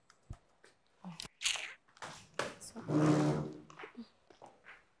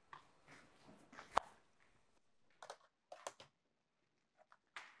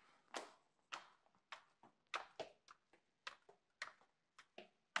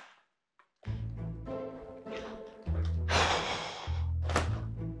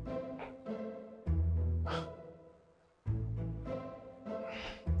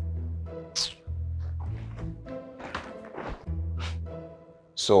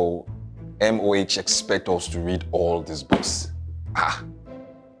 So, MOH expect us to read all these books. Ah!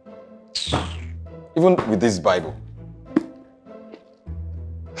 Even with this Bible.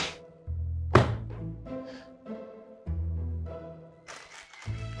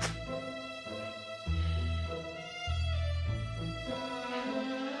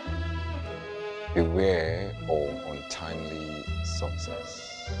 Beware of untimely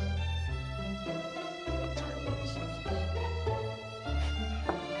success. Untimely success.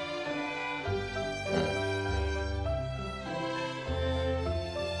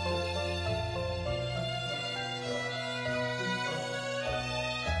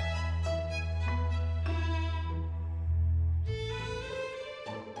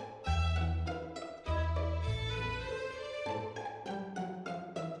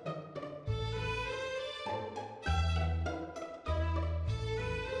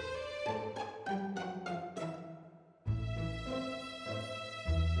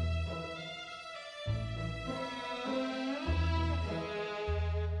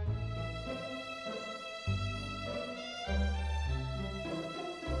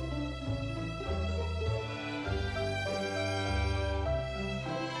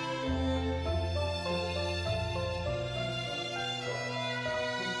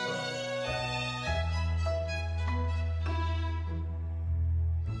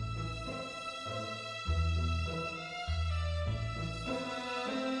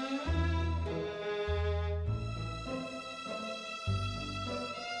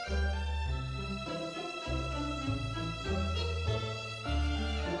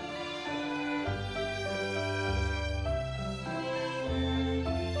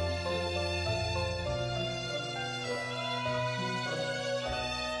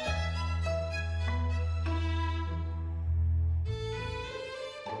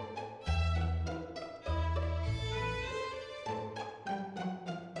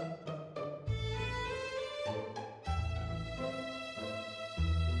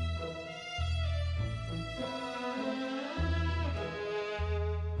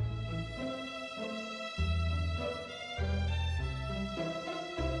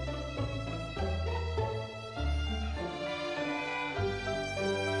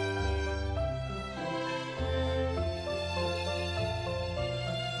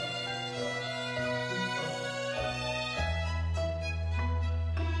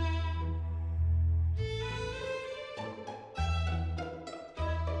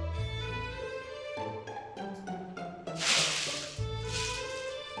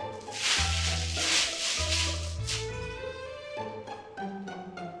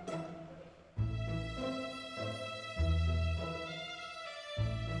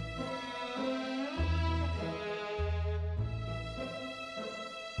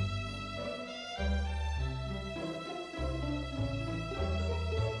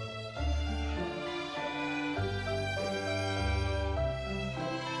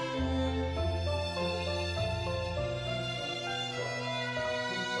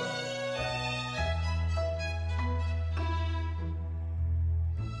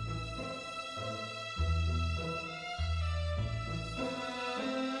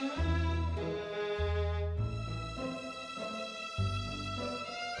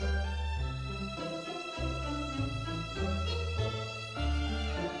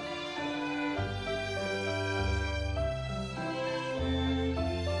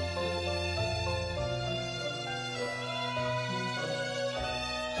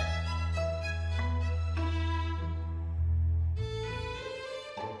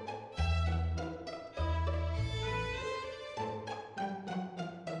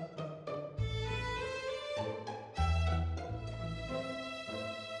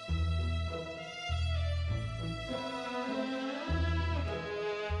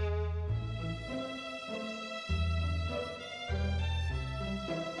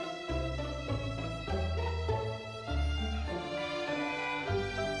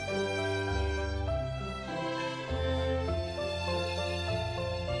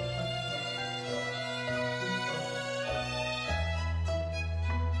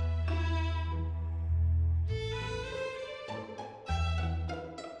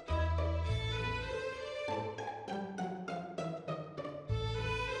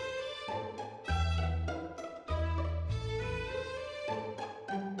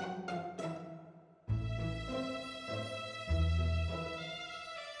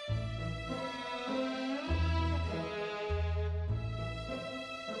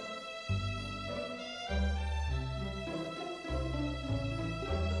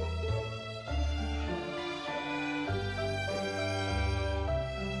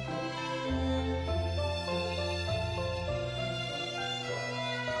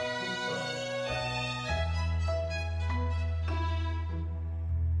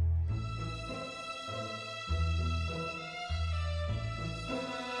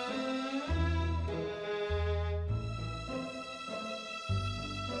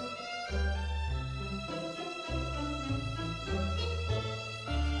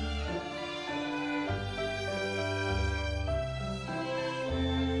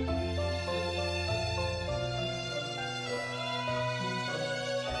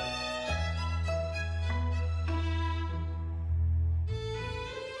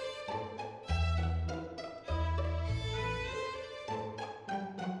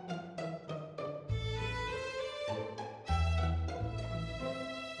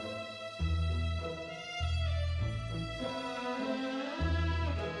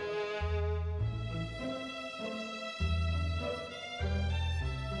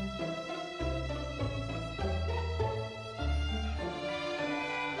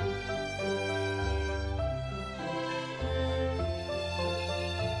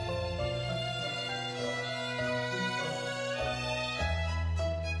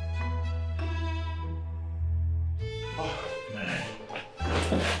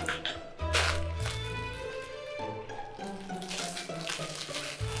 Oh.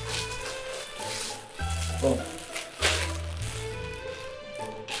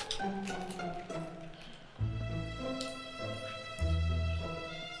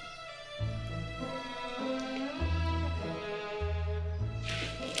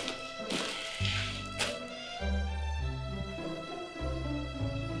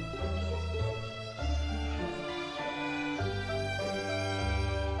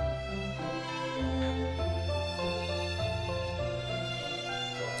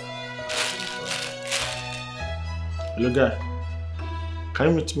 Hello, guy. Can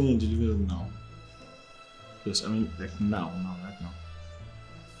you meet me in the living room now? Yes, I mean, like now, right now.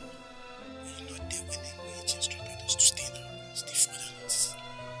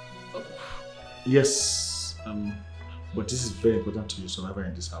 Yes, but this is very important to your survivor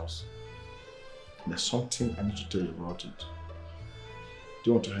in this house. There's something I need to tell you about it. Do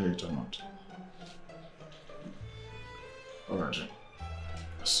you want to hear it or not? Alright then.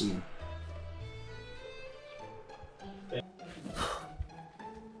 I'll see you.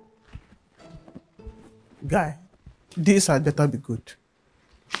 Guy, this had better be good.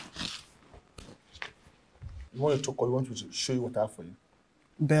 You want to talk or you want me to show you what I have for you?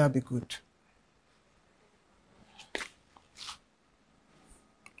 Better be good.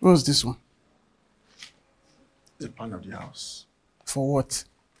 What's this one? The plan of the house. For what?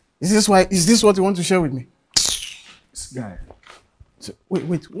 Is this what you want to share with me? This guy. So,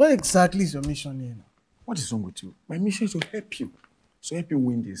 wait, what exactly is your mission here now? What is wrong with you? My mission is to help you. So help you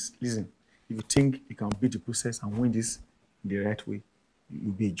win this. Listen, if you think you can beat the process and win this the right way,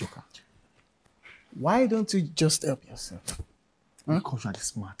 you'll be a joker. Why don't you just help yourself? Because you are the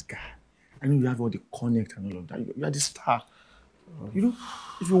smart guy. I know you have all the connect and all of that. You are the star. You know,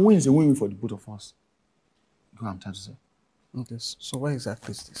 if you win, it's a win for the both of us. You know what I'm trying to say? Okay, so what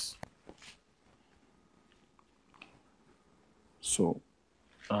exactly is this? So,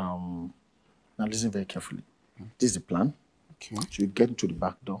 now listen very carefully. This is the plan. Okay. So you get into the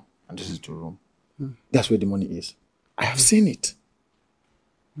back door, and this is the room. Mm. That's where the money is. I have seen it.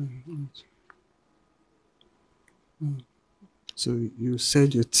 So you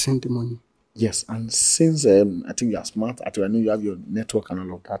said you'd seen the money? Yes, and since I think you are smart, I know you have your network and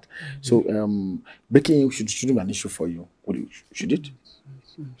all of that. So breaking shouldn't be an issue for you. Should it?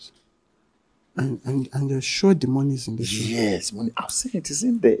 And you're sure the money is in this room? Yes, money. I've seen it. It's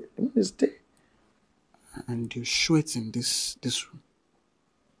in there. The money is there. And you're sure it's in this room?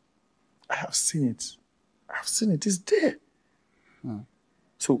 I have seen it. I've seen it. It's there.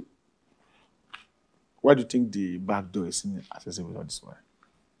 So, why do you think the back door is accessible all this way?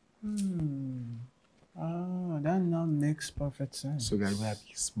 Oh, that now makes perfect sense. So, guys, we have to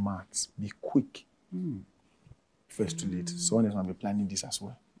be smart, be quick. First too late. Someone else might be planning this as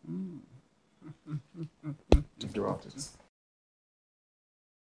well. Think about it.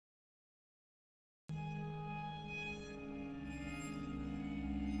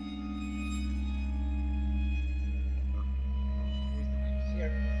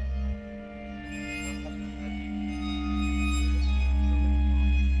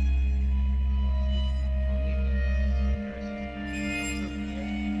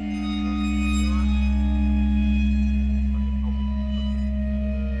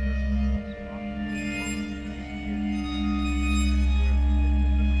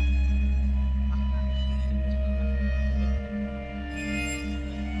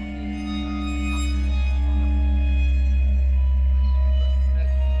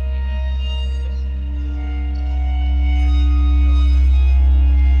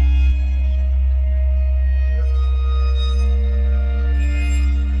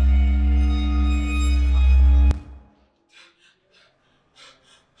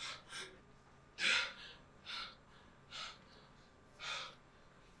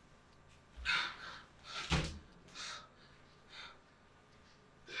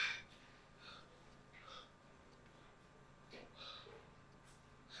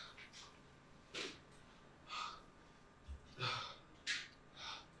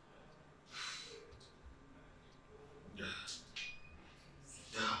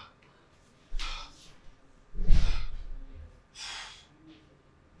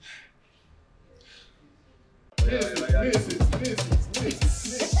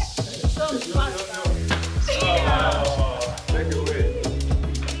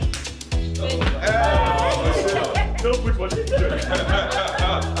 What are you doing?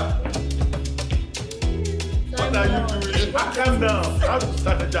 Calm down. How to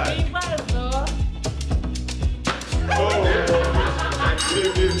strategize?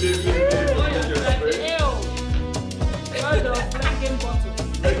 What the flanking bottle?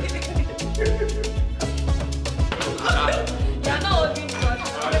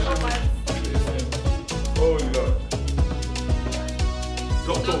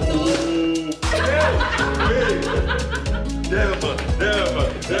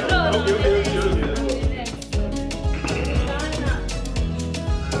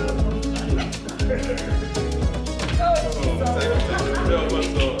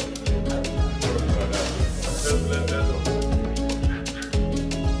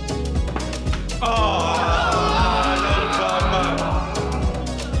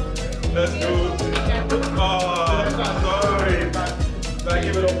 Let's go. Oh, sorry. I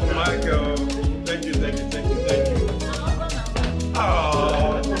give it up for Michael. Thank you.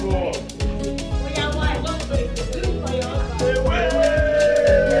 Oh, come on.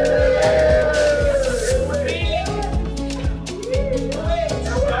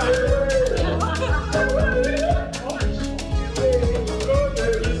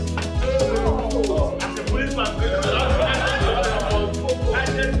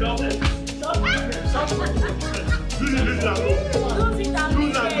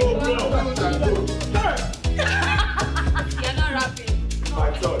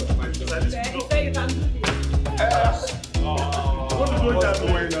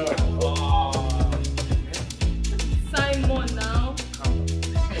 Simon now.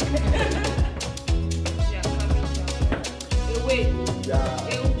 Away.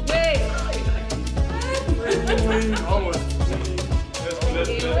 Almost.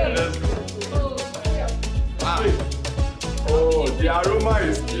 Let's go. Oh, the aroma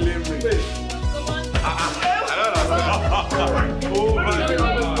is killing me. I don't know. Oh my God.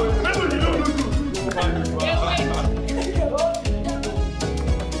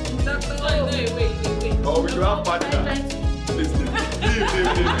 Oh, we do have partner. Please, leave.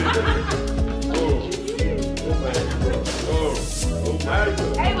 Oh my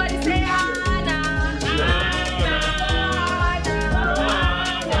God. Everybody say Anna.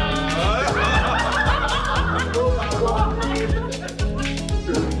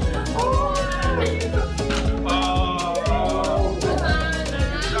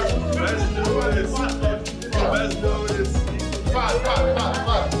 Let's do this. Fast.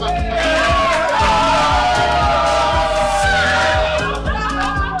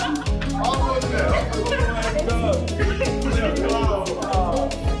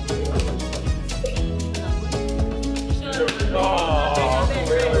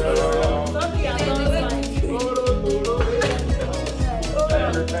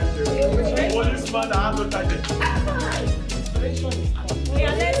 Policeman, I have no time.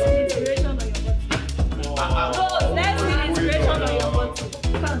 Let's see inspiration on your body. Let's see inspiration on your body.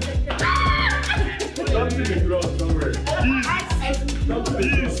 Something is wrong somewhere.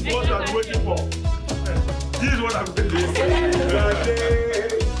 This is what I'm waiting for. This is what I'm waiting for.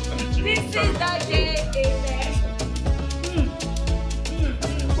 This is the day.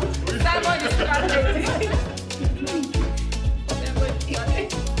 Simon is crazy.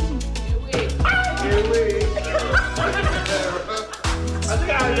 I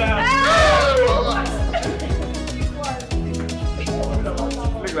think I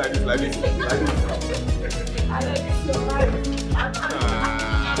Look like this. I like this so much.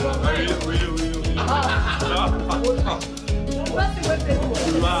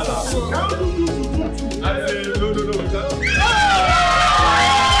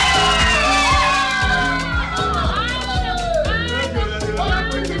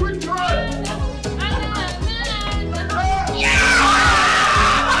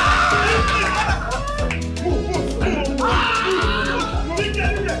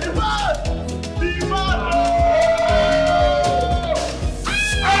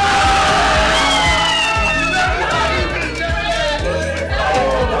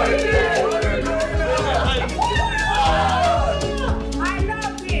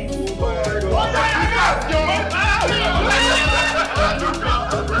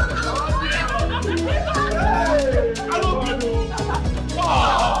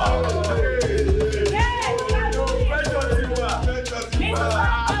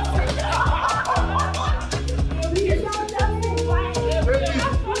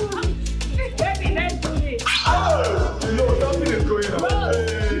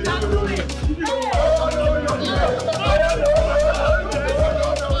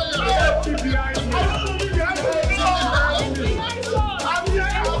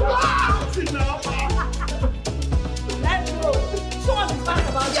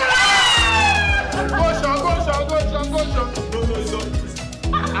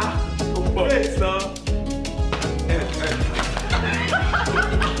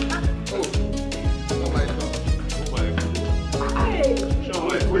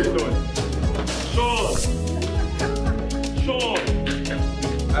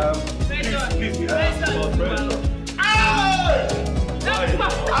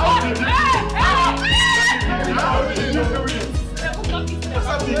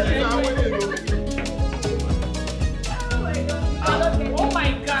 Oh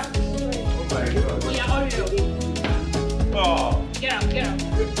my God. Yeah, hurry up. Get up, get up.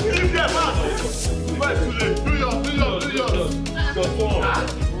 Leave them out. Wait, too late. Do yours. Your turn.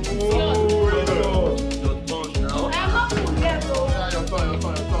 Your turn now. I'm not cool yet, though. Your turn.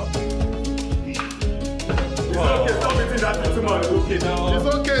 It's okay, stop eating that too much. It's okay now. It's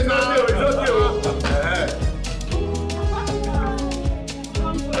okay now. It's okay.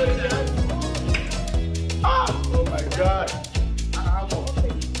 Oh my God.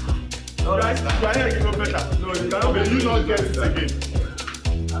 Guys, you are here to go better. No, you cannot be. You not get it again.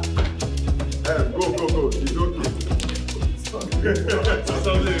 Go. It's okay.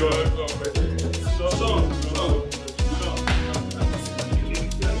 Something you want to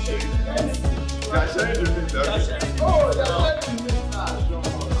sharing the picture. Oh, they're sharing the picture.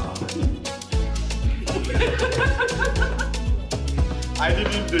 I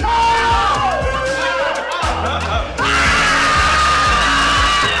didn't do it.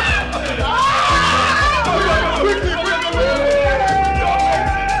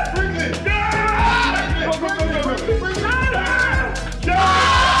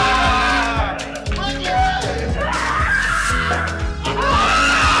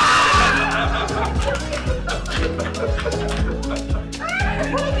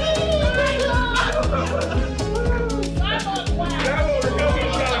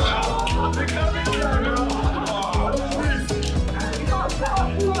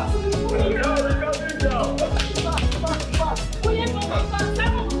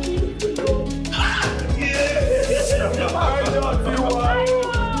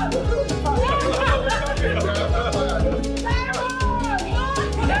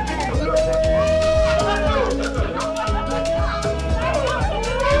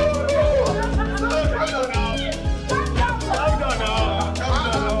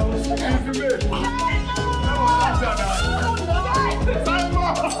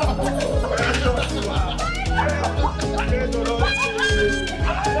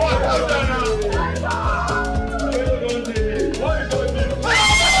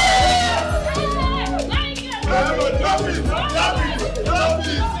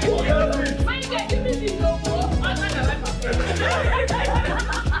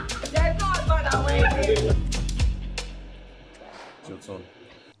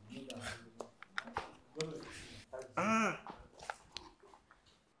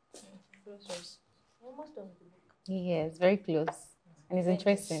 Yes, very close. And it's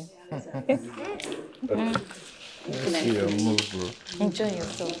interesting. See your move, bro. Enjoy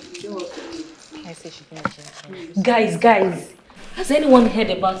yourself. I say she can enjoy. Guys, has anyone heard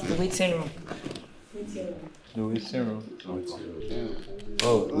about the waiting room? The waiting room?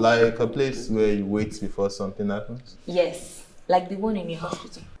 Oh, like a place where you wait before something happens? Yes, like the one in your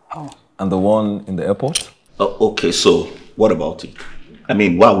hospital. Oh. And the one in the airport? Okay, so what about it? I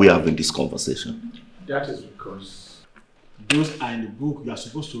mean, why are we having this conversation? That is because those are in the book you are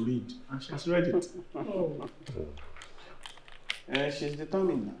supposed to read, and she has read it. Oh. She's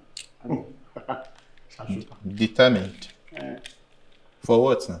determined now. Determined? For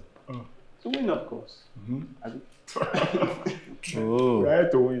what now? To win, of course. Oh,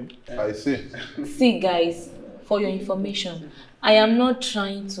 right to win. I see. See, guys, for your information, I am not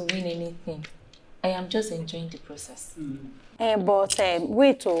trying to win anything. I am just enjoying the process. But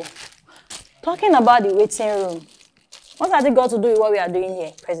wait, talking about the waiting room, what has it got to do with what we are doing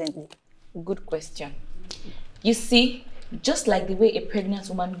here presently? Good question. You see, just like the way a pregnant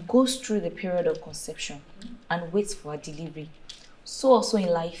woman goes through the period of conception and waits for a delivery, so also in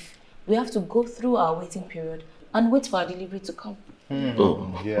life, we have to go through our waiting period and wait for our delivery to come.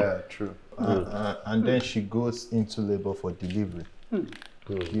 Oh. Yeah, true. And then she goes into labor for delivery.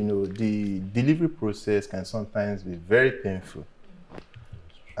 You know, the delivery process can sometimes be very painful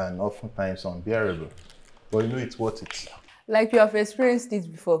and oftentimes unbearable. But you know it's worth it. Like you have experienced this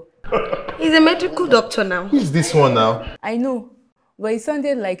before. He's a medical doctor now. Who is this one now? I know, but it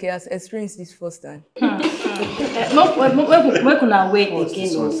sounded like he has experienced this first time. Wait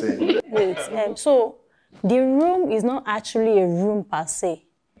again. So the room is not actually a room per se.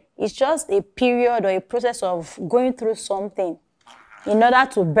 It's just a period or a process of going through something in order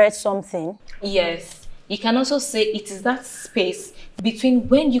to birth something. Yes, you can also say it is that space between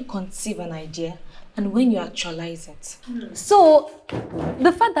when you conceive an idea and when you actualize it. So,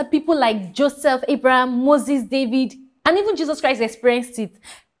 the fact that people like Joseph, Abraham, Moses, David, and even Jesus Christ experienced it,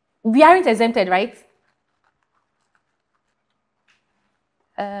 we aren't exempted, right?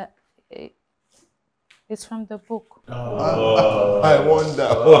 It's from the book. I wonder.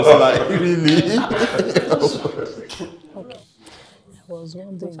 I was like, really? Okay. was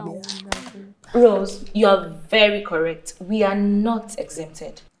wondering there. Rose, you are very correct. We are not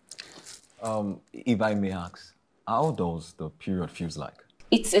exempted. If I may ask, how does the period feels like?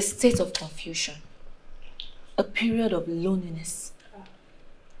 It's a state of confusion, a period of loneliness,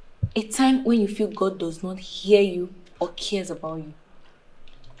 a time when you feel God does not hear you or cares about you.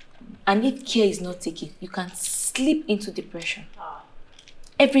 And if care is not taken, you can slip into depression.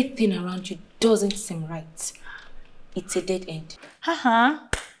 Everything around you doesn't seem right. It's a dead end.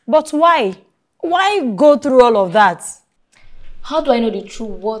 But why? Why go through all of that? How do I know the true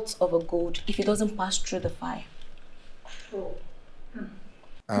worth of a gold if it doesn't pass through the fire?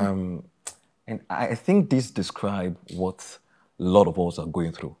 And I think this describes what a lot of us are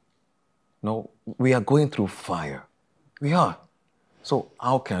going through. No, we are going through fire. We are. So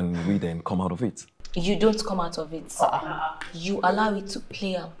how can we then come out of it? You don't come out of it. You allow it to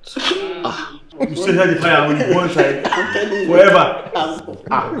play out. You still hear the fire on one side forever.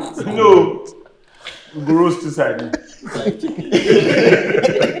 No. We go roast this side.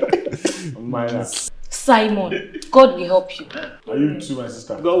 Simon, God will help you. Are you too, my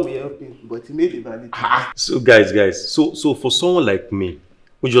sister? God will help him, but he made a valid. So guys, so for someone like me,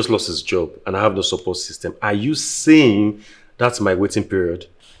 who just lost his job and I have no support system, are you saying that's my waiting period?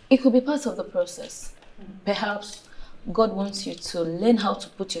 It could be part of the process. Perhaps God wants you to learn how to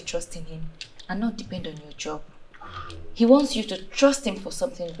put your trust in Him and not depend on your job. He wants you to trust Him for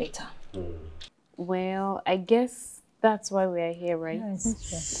something better. Well, I guess that's why we are here, right?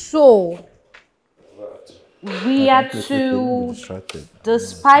 So, we are to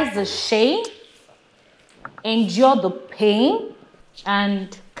despise the shame, endure the pain,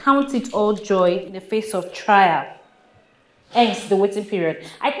 and count it all joy in the face of trial. Hence, the waiting period.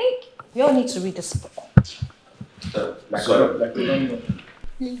 I think we all need to read this book. Can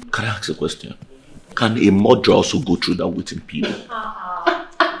I ask a question? Can a murderer also go through that waiting period?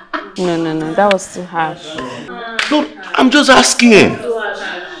 No, that was too harsh. No, I'm just asking.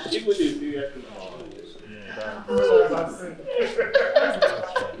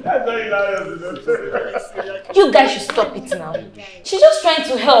 You guys should stop it now. She's just trying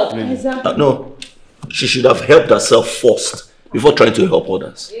to help. No, she should have helped herself first before trying to help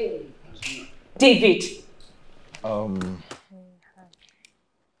others. David.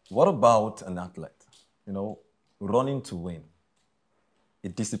 What about an athlete? You know, running to win.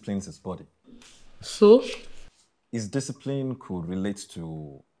 It disciplines his body. So? His discipline could relate to,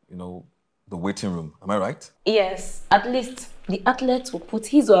 you know, the waiting room. Am I right? Yes, at least the athlete will put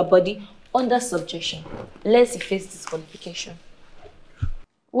his or her body under subjection, lest he face disqualification.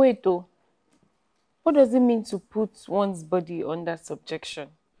 Wait though. What does it mean to put one's body under subjection?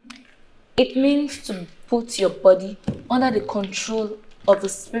 It means to put your body under the control of the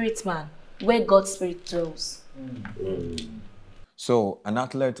spirit man, where God's spirit dwells. So an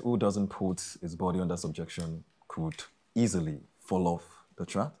athlete who doesn't put his body under subjection could easily fall off the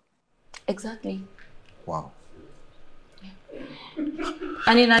track? Exactly. Wow.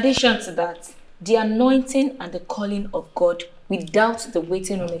 And in addition to that, the anointing and the calling of God without the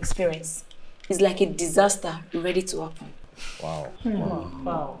waiting room experience is like a disaster ready to happen. Wow.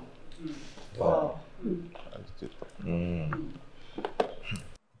 Wow. Wow.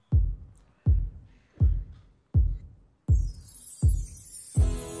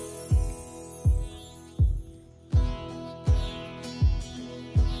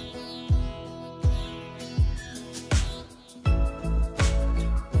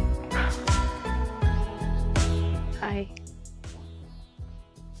 Hi.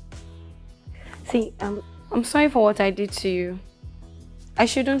 See, I'm sorry for what I did to you. I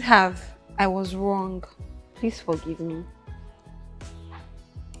shouldn't have. I was wrong. Please forgive me.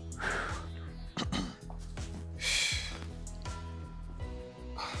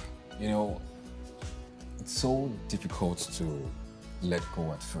 You know, it's so difficult to let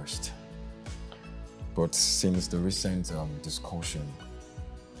go at first. But since the recent discussion,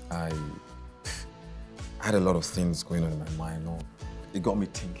 I had a lot of things going on in my mind. You know, it got me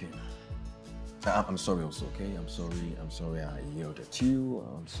thinking. I'm sorry also, okay? I'm sorry I yelled at you.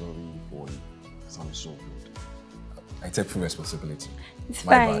 I'm sorry for sounding so rude. I take full responsibility. It's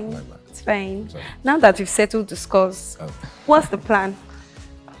my fine. Bad, my bad. It's fine. Sorry. Now that we've settled the scores, what's the plan?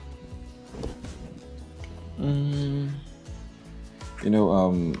 You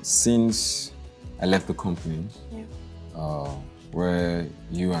know, since I left the company, where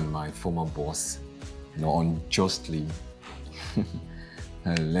you and my former boss, you know, unjustly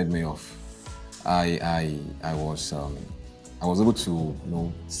let me off, I was able to, you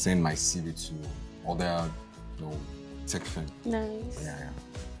know, send my CV to other, you know, tech firm. Nice. Yeah.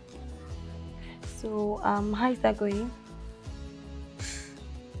 So, how is that going?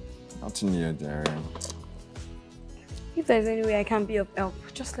 Nothing here, Jerry. If there's any way I can be of help,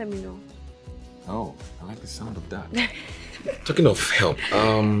 just let me know. Oh, I like the sound of that. Talking of help,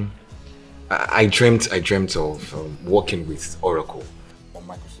 I dreamt of working with Oracle on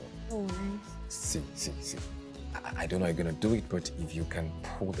Microsoft. Oh, nice. See. I don't know how you're gonna do it, but if you can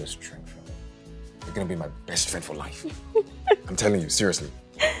pull the string for me, you're gonna be my best friend for life. I'm telling you, seriously,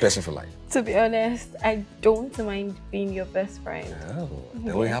 best friend for life. To be honest, I don't mind being your best friend. Oh,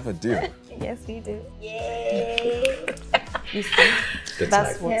 then we have a deal. Yes, we do. Yay! You see,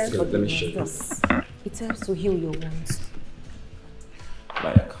 That's what nice. Let me show you. It helps to heal your wounds.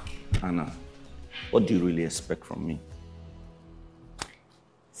 Like, Anna, what do you really expect from me?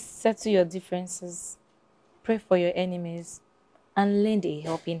 Settle your differences, pray for your enemies, and lend a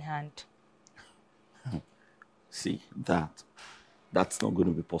helping hand. See, that's not going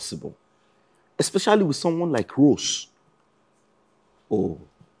to be possible. Especially with someone like Rose. Oh,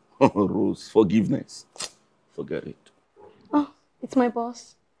 Rose, forgiveness. Forget it. Oh, it's my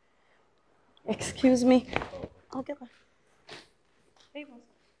boss. Excuse me. I'll get back. Hey, boss.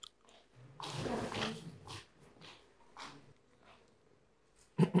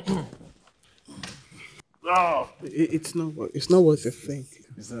 Oh, it's not worth a think.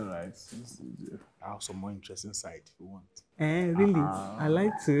 It's all right. I have some more interesting side if you want. Really? I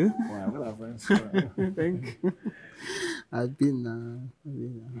like to. Well, I'm gonna friends. Thank you. I've been. I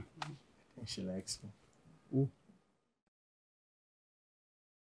think she likes you. Ooh.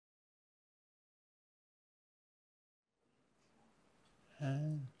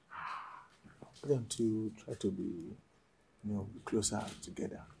 Them to try to be, closer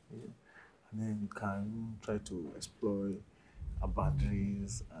together, and then you can try to explore our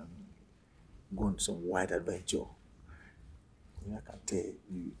boundaries and go on some wide adventure. I can tell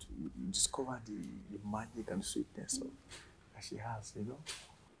you discover the magic and sweetness that she has,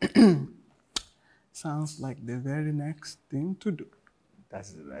 Sounds like the very next thing to do.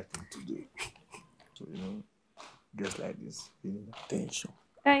 That's the right thing to do. So, just like this, attention.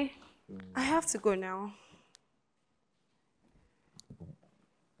 Hey, I have to go now.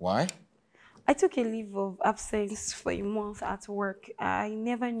 Why? I took a leave of absence for a month at work. I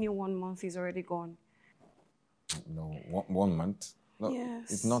never knew 1 month is already gone. No, 1 month? No,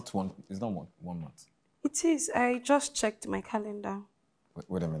 Yes. It's not one month. It is. I just checked my calendar.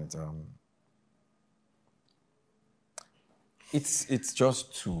 Wait a minute. It's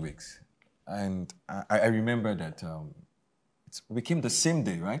just 2 weeks. And I remember that we came the same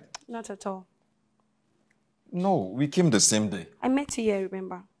day, right? Not at all. No, we came the same day. I met you here,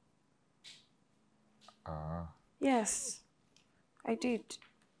 remember? Ah. Yes, I did.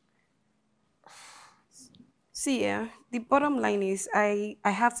 See, the bottom line is I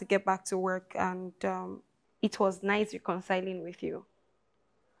have to get back to work, and it was nice reconciling with you.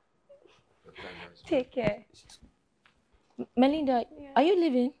 Take care. Melinda, are you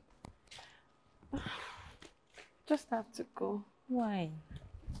leaving? Just have to go. Why?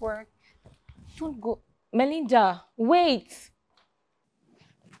 Work. Don't go. Melinda, wait.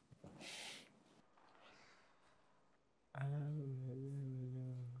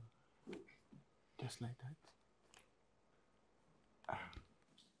 Just like that.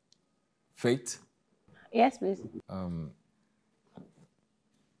 Faith? Yes, please.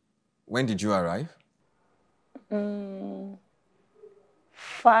 When did you arrive?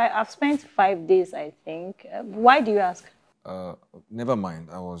 I've spent 5 days, I think. Why do you ask? Never mind.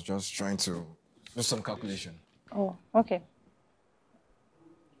 I was just trying to do some calculation. Oh, okay.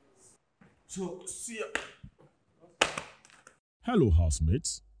 So, see ya. Hello,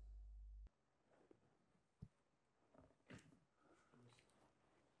 housemates.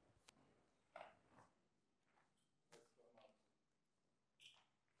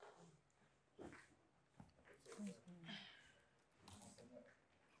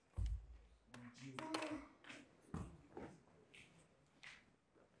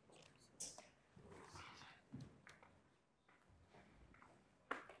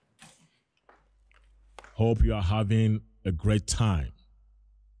 Hope you are having a great time.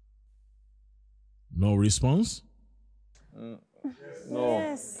 No response? No.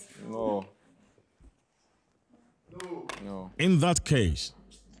 Yes. No. In that case,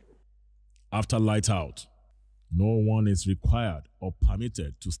 after light out, no one is required or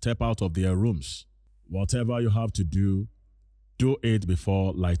permitted to step out of their rooms. Whatever you have to do, do it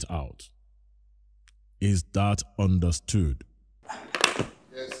before light out. Is that understood?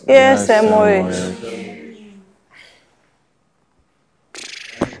 Yes, MOH.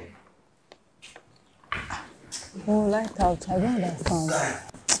 Oh, light out. I don't understand.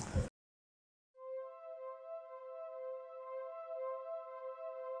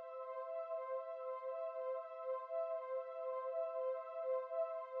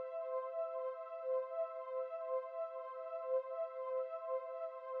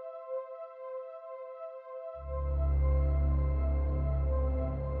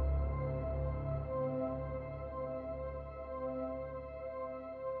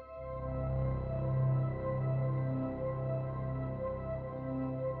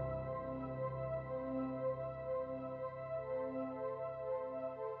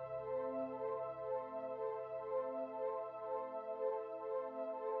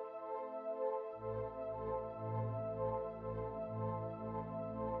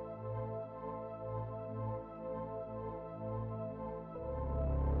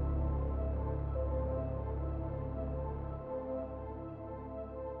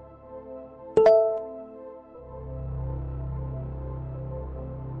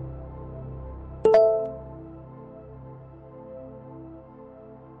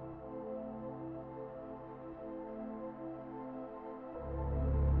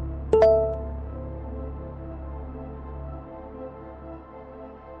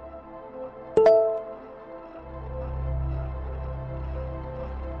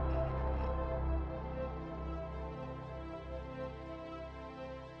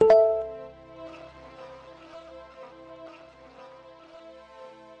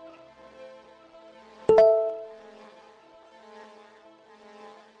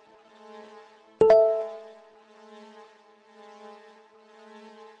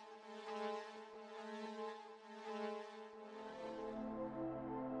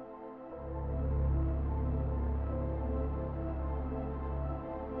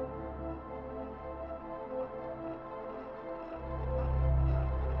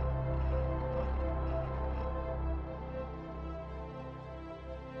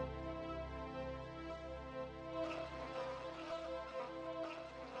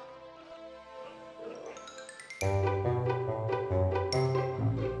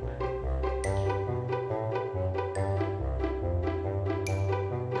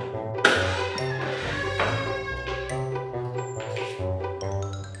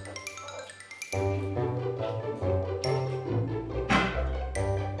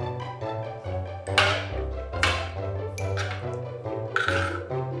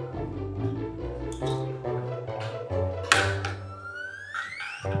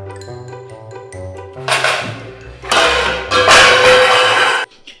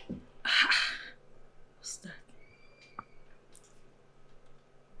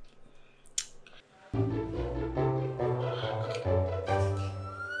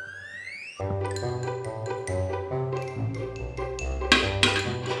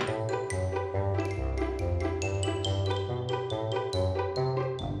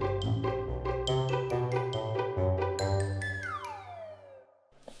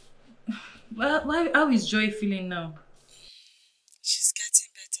 How is Joy feeling now? She's getting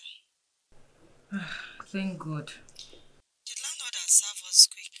better. Thank God. The landlord has served us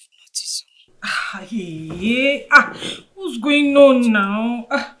quick notice. What's going on now?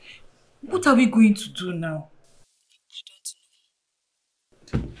 What are we going to do now?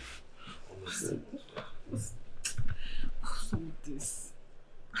 What's all this?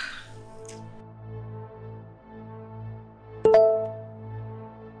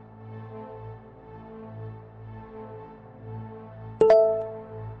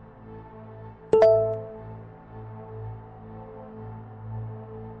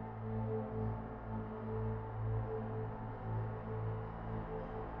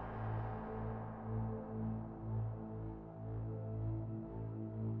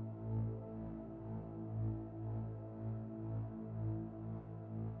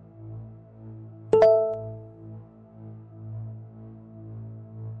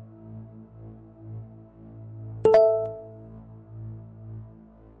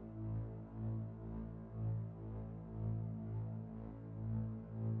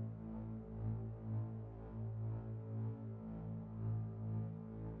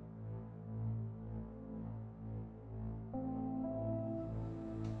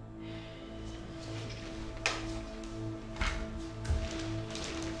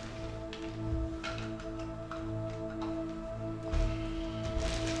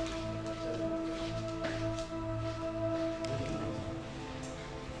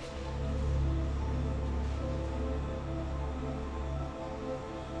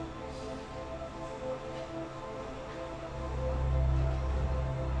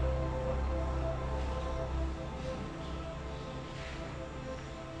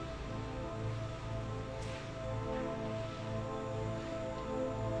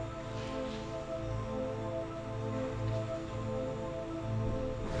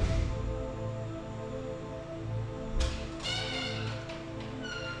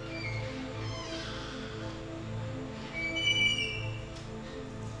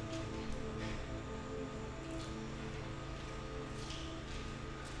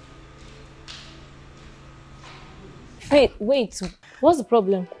 Wait. What's the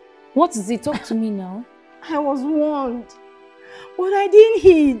problem? What is it? Talk to me now. I was warned, but I didn't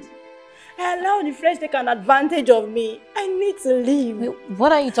heed. I allowed the French take an advantage of me. I need to leave. Wait,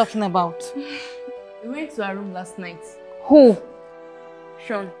 what are you talking about? We went to her room last night. Who?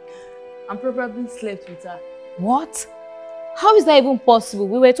 Sean. And probably slept with her. What? How is that even possible?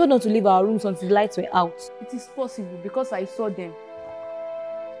 We were told not to leave our rooms until the lights were out. It is possible because I saw them.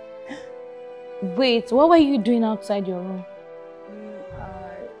 Wait, what were you doing outside your room?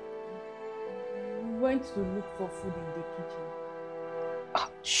 We went to look for food in the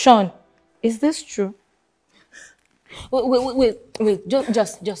kitchen. Sean, is this true? Wait.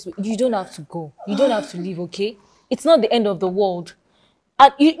 Just wait. You don't have to go. You don't have to leave, okay? It's not the end of the world.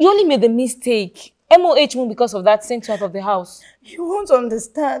 And you only made the mistake. MOH won't because of that same type of the house. You won't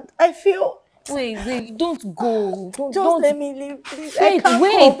understand. I feel... Wait, don't go. Don't let me leave, please. I can't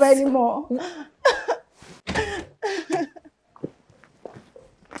cope anymore.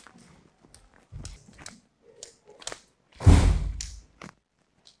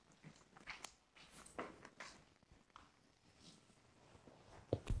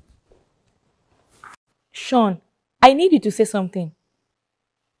 Sean, I need you to say something.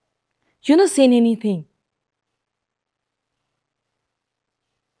 You're not saying anything.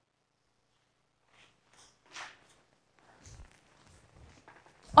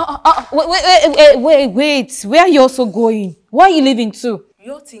 Wait. Where are you also going? Where are you leaving to?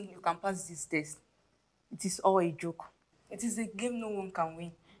 You all think you can pass this test? It is all a joke. It is a game no one can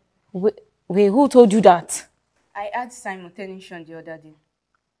win. Wait, who told you that? I had Simon telling Sean the other day.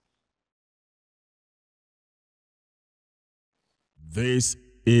 This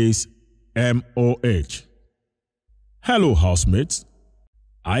is MOH. Hello, housemates.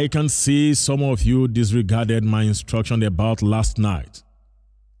 I can see some of you disregarded my instruction about last night.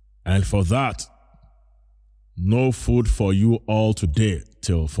 And for that, no food for you all today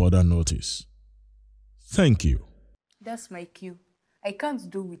till further notice. Thank you. That's my cue. I can't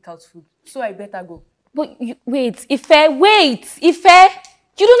do without food, so I better go. But wait, Ife,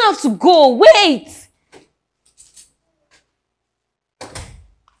 you don't have to go, wait!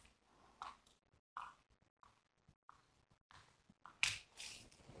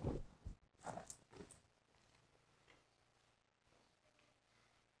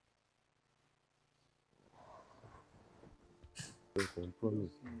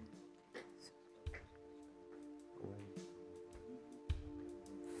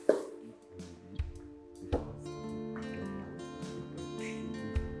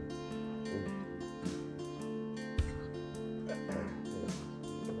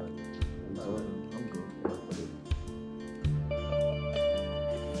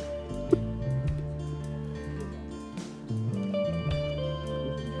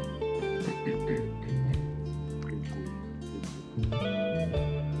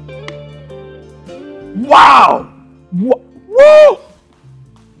 Wow! Whoa!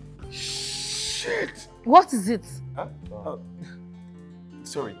 Shit! What is it?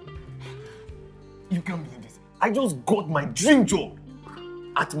 Sorry. You can't believe this. I just got my dream job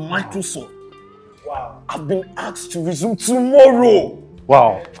at Microsoft. Wow. I've been asked to resume tomorrow.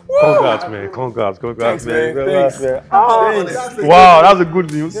 Wow. Congrats, man. Congrats, Thanks, man. man. Congrats, Thanks. man. Thanks. Wow, that's a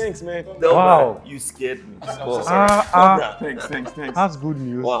good news. Thanks, man. Wow. You scared me. Thanks. That's good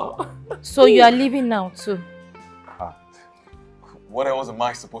news. Wow. So you are leaving now too? What else am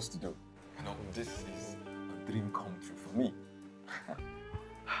I supposed to do? You know, this is a dream come true for me.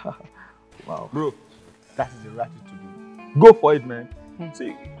 Wow. Bro, that is the right thing to do. Go for it, man.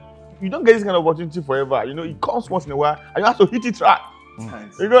 See, you don't get this kind of opportunity forever. You know, it comes once in a while and you have to hit it right.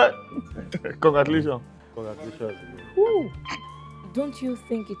 Thanks. You got it? Congratulations. Congratulations. Woo. Don't you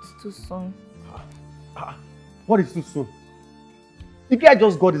think it's too soon? What is too soon? The guy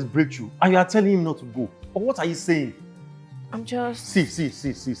just got his breakthrough and you are telling him not to go. But what are you saying? I'm just... See.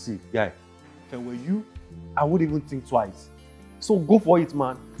 Guy, if I were you, I wouldn't even think twice. So go for it,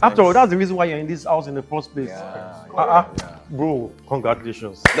 man. After all, that's the reason why you're in this house in the first place. Bro,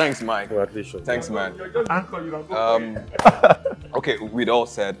 congratulations. Thanks, Mike. Congratulations. Thanks, man. Okay, with all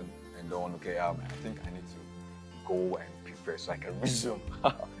said and done, okay, I think I need to go and prepare so I can resume.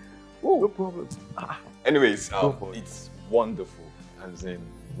 No problem. Anyways, it's wonderful, as in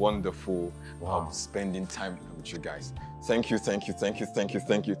wonderful spending time with you guys. Thank you.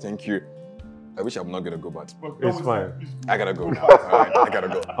 I wish I'm not gonna go, but it's fine. I gotta go now. Alright, I gotta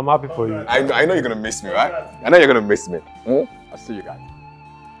go. I'm happy for you. I know you're gonna miss me, right? I know you're gonna miss me. I'll see you guys.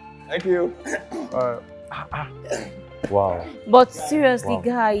 Thank you. Wow. But seriously,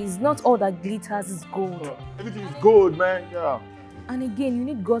 guys, not all that glitters is gold. Everything is gold, man. Yeah. And again, you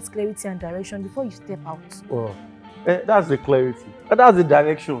need God's clarity and direction before you step out. Wow. That's the clarity. That's the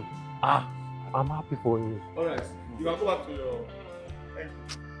direction. I'm happy for you. Alright, you can go back to your...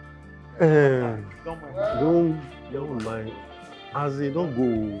 Don't mind. As they don't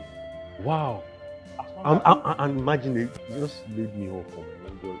go. Wow. I'm imagining it just laid me off.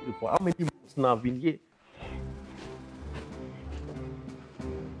 For how many months now I've been here?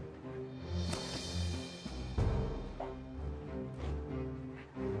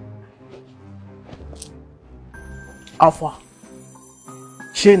 Alpha,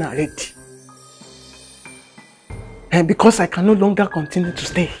 she narrate. And because I can no longer continue to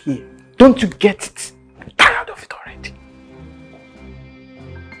stay here, don't you get it? I'm tired of it already.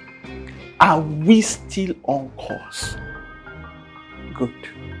 Are we still on course? Good.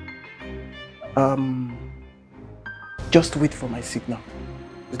 Just wait for my signal.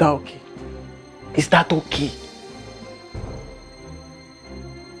 Is that okay? Is that okay?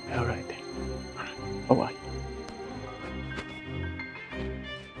 All right then. Bye-bye.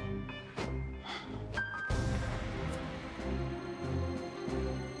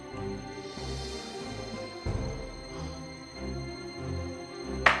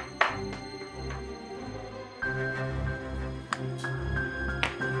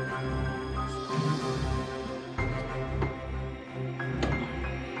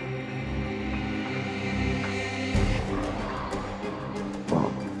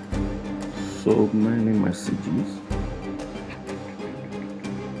 So many messages.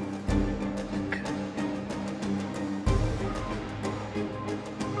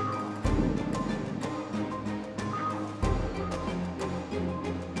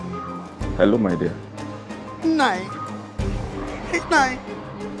 Hello, my dear. Nine.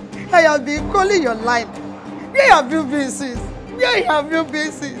 I have been calling your line. Where have you been since? I have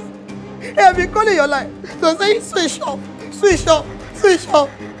been calling your line. So saying switch off.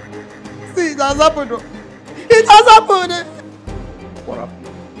 See, it has happened. What happened?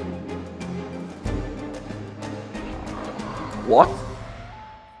 What?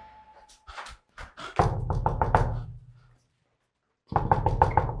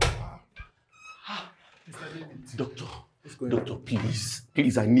 Doctor,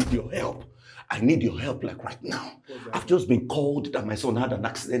 please, I need your help. I need your help like right now. I've just been called that my son had an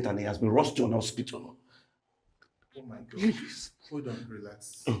accident and he has been rushed to an hospital. Oh my God. Please. Hold on,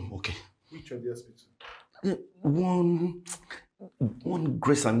 relax. Okay. Which of the hospital? One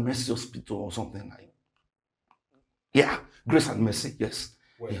Grace and Mercy hospital or something like. Yeah, Grace and Mercy. Yes.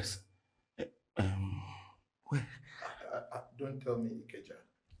 Where? Yes. Where? Don't tell me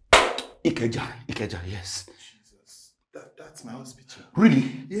Ikeja. Ikeja. Yes. Jesus, that's my hospital.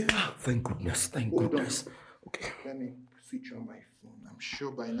 Really? Yeah. Thank goodness. Hold on. Okay. Let me switch on my phone. I'm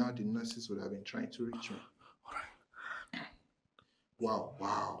sure by now the nurses would have been trying to reach me. Wow.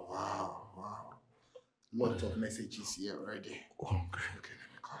 Lots of messages here already. Oh, okay,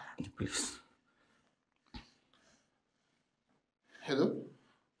 let me call. Please. Hello?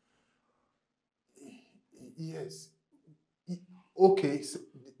 Yes. Okay, so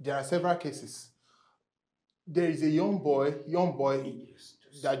there are several cases. There is a young boy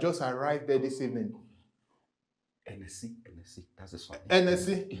that just arrived there this evening. NSC, that's the son.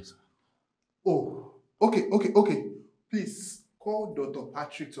 NSC? Yes. Oh, okay. Please, call Dr.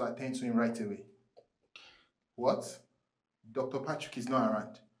 Patrick to attend to him right away. What? Dr. Patrick is not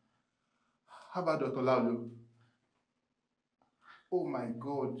around. How about Dr. Laulu? Oh my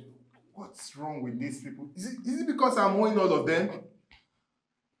God. What's wrong with these people? Is it because I'm owing all of them?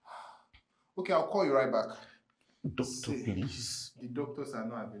 Okay, I'll call you right back. Doctor, please. The doctors are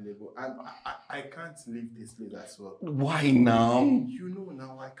not available. I can't leave this place as well. Why now? You know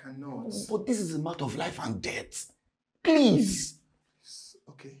now I cannot. But this is a matter of life and death. Please.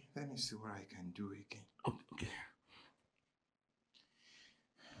 Okay, let me see what I can do again. Okay.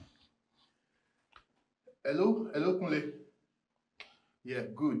 Hello, Kunle. Yeah,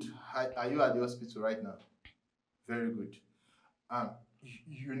 good. Are you at the hospital right now? Very good.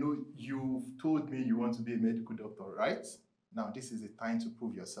 You know, you've told me you want to be a medical doctor, right? Now, this is the time to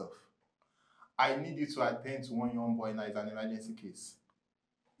prove yourself. I need you to attend to one young boy now. It's an emergency case.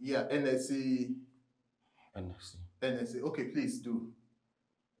 Yeah, NSC. Okay, please do.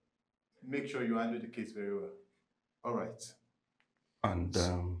 Make sure you handle the case very well. All right. And,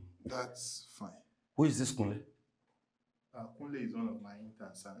 that's fine. who is this Kunle? Kunle is one of my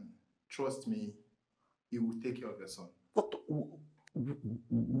interns, and trust me, he will take care of your son.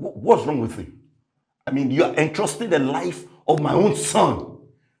 What's wrong with you? I mean, you are entrusting the life of my own son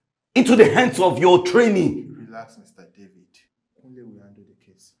into the hands of your trainee. Relax, Mr. David. Kunle will handle the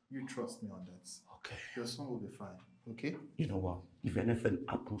case. You trust me on that. Okay. Your son will be fine, okay? You know what? If anything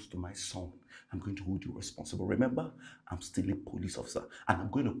happens to my son, I'm going to hold you responsible. Remember, I'm still a police officer, and I'm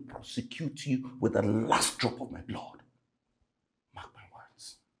going to prosecute you with the last drop of my blood. Mark my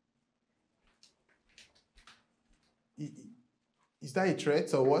words. Is that a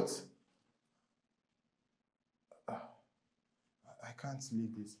threat or what? I can't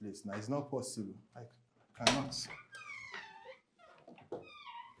leave this place now. It's not possible. I cannot.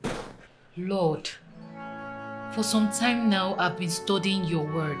 Lord, for some time now, I've been studying your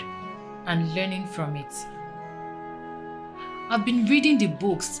word and learning from it. I've been reading the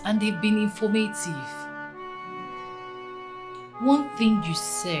books and they've been informative. One thing you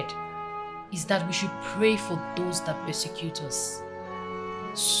said is that we should pray for those that persecute us.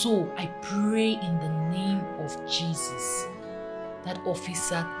 So I pray in the name of Jesus that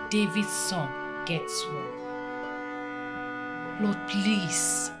Officer David's son gets well. Lord,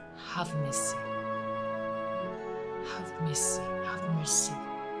 please have mercy. Have mercy. Have mercy.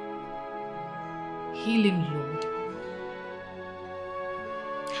 Heal him, Lord.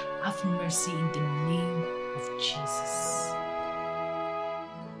 Have mercy in the name of Jesus.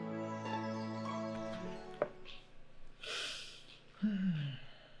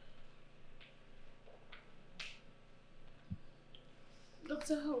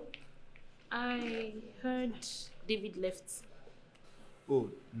 Dr. Hope, I heard David left. Oh,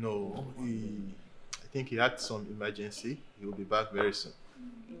 no. I think he had some emergency. He will be back very soon.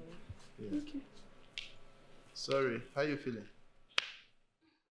 Yeah. Okay. Sorry, how are you feeling?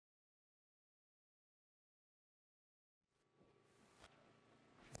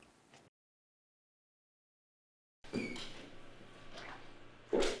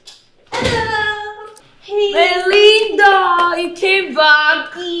 Hey, Belinda, you came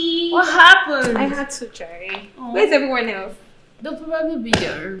back. What happened? I had to try. Oh. Where's everyone else? They'll probably be in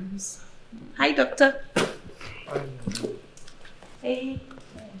their rooms. Hi, doctor. Hey.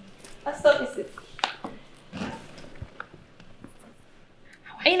 Let's stop visit.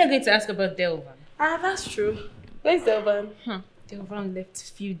 Are you not going to ask about Delvan? Ah, that's true. Where's Delvan? Delvan left a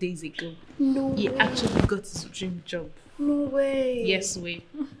few days ago. No He way. actually got his dream job. No way. Yes, wait.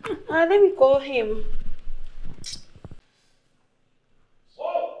 Let me call him.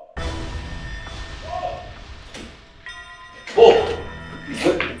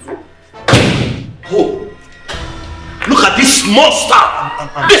 Look at this monster!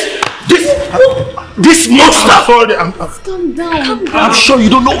 This monster! I'm sorry, Calm down. I'm sure you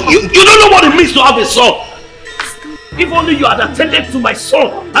don't know. You don't know what it means to have a son. If only you had attended to my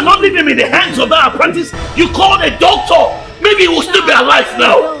son and not leave him in the hands of that apprentice you called a doctor, maybe he will still be alive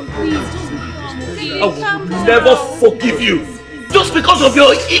now. I will never forgive you. Just because of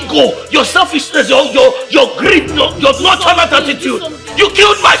your ego, your selfishness, your greed, your nonchalant attitude. You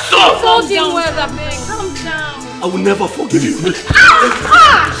killed my son. Calm down. I will never forgive you. It's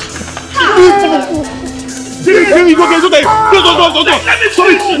okay. No.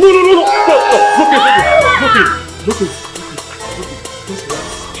 Sorry. No. Okay.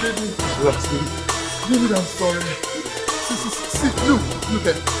 Relax, baby. Baby, I'm sorry. See, look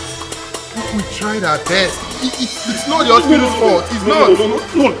at. We tried our best. It's not the hospital's fault. It's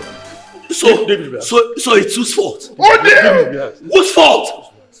not. So it's whose fault? Oh, David! Whose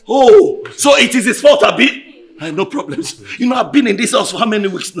fault? Oh, so it is his fault, Abi? No problems. You know, I've been in this house for how many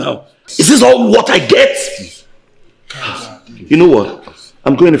weeks now? Is this all what I get? You know what?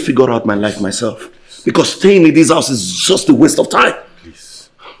 I'm going to figure out my life myself. Because staying in this house is just a waste of time. Please.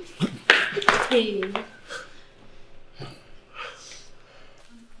 Hey.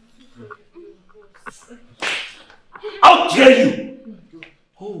 How dare you?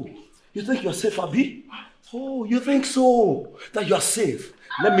 Oh, you think you're safe, Abi? Oh, you think so? That you're safe?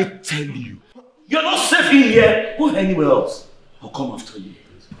 Let me tell you. You're not safe in here. Go anywhere else. I'll come after you.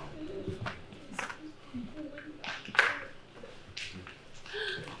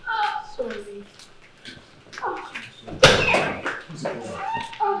 Sorry.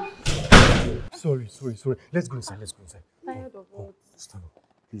 Let's go inside. Tired of what? Stand up,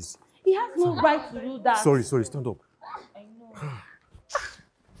 please. He has no right to do that. Sorry, stand up. I know.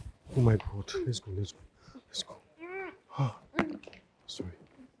 Oh my God, let's go.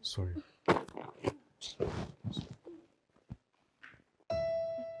 Sorry.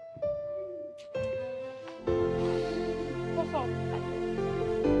 What's up?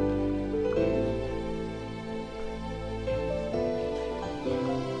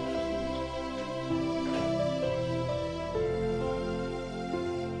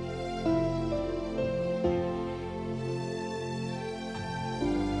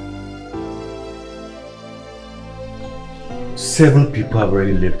 Seven people have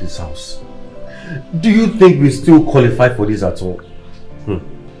already left this house. Do you think we still qualify for this at all?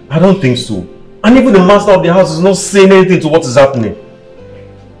 I don't think so. And even the master of the house is not saying anything to what is happening.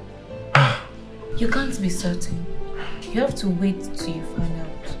 You can't be certain. You have to wait till you find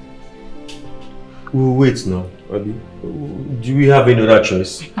out. We'll wait now, Abi. Do we have any other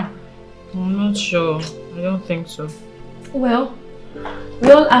choice? I'm not sure. I don't think so. Well,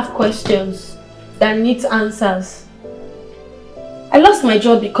 we all have questions that need answers. I lost my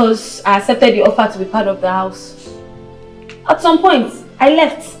job because I accepted the offer to be part of the house. At some point, I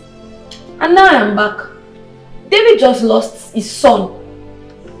left. And now I am back. David just lost his son.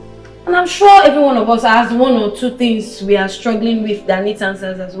 And I'm sure every one of us has one or two things we are struggling with that needs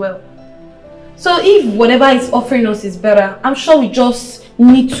answers as well. So if whatever he's offering us is better, I'm sure we just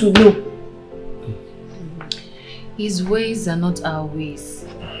need to know. His ways are not our ways.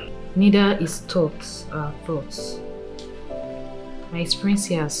 Neither his thoughts are our thoughts. My experience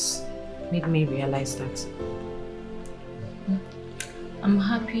here has made me realize that. I'm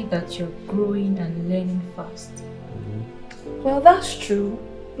happy that you're growing and learning fast. Well, that's true.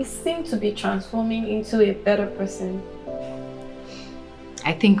 You seem to be transforming into a better person.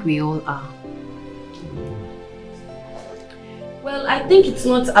 I think we all are. Well, I think it's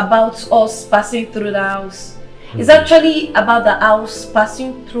not about us passing through the house. It's actually about the house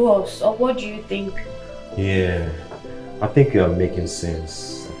passing through us. Or what do you think? Yeah, I think you're making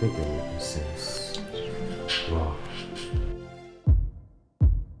sense. Wow.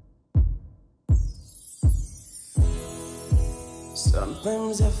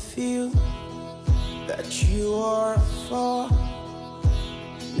 Sometimes I feel that you are far,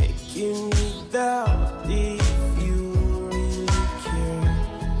 making me doubt if you really care.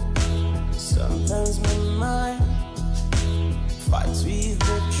 Sometimes my mind fights with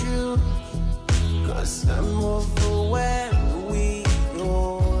the truth, 'cause I'm overwhelmed with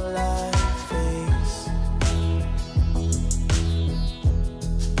all I face.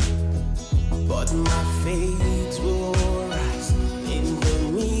 But my faith will rise in the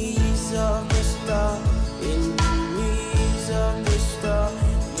midst of the storm, in the midst of the storm.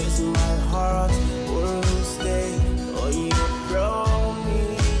 Yes, my heart will stay on your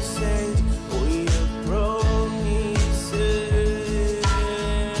promises, on your promises.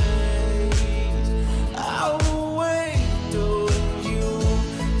 I will wait on you,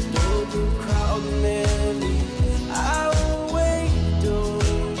 though the crowd may leave. I will wait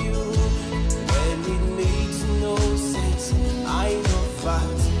on you, and it makes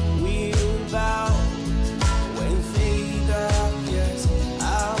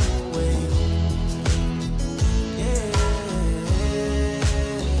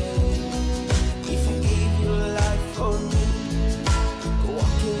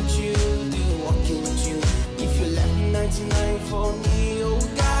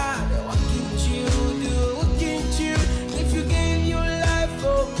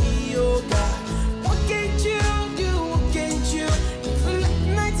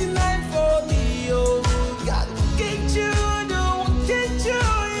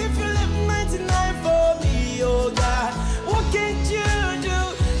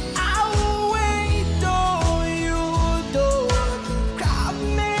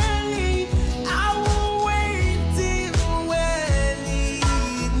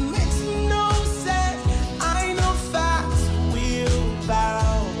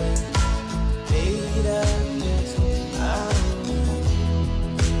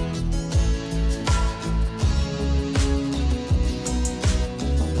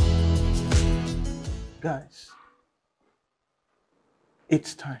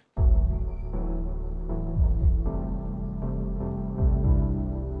It's time.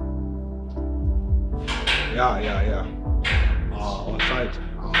 Yeah. Outside.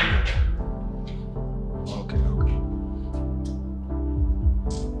 Okay.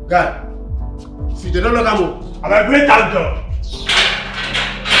 Guy, see, they don't know Kamo. I'm a great actor.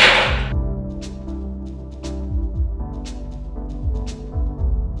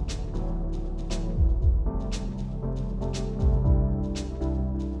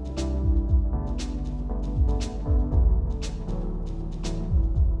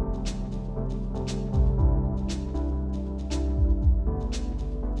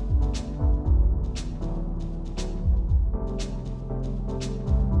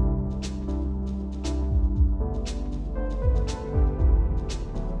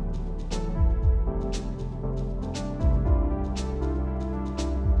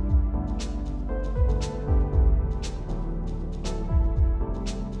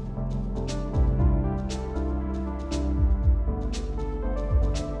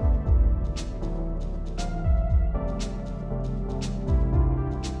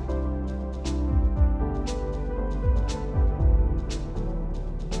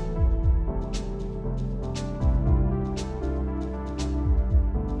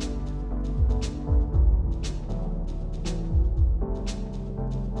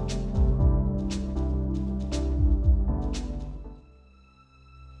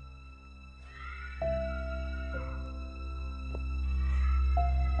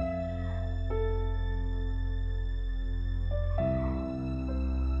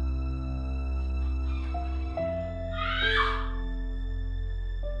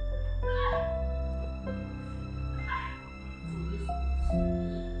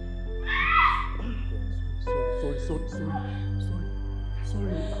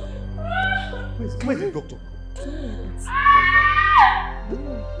 Sorry. Where's the doctor?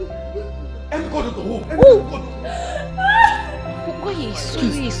 Wait,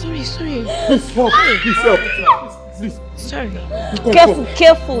 sorry. Please help. Please. Sorry. Careful.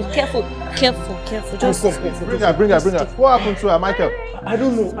 Just Bring her. What happened to her, Michael? I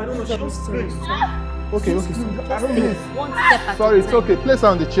don't know. Sorry. Okay. I don't know. one step at Sorry, a it's time. okay. Place her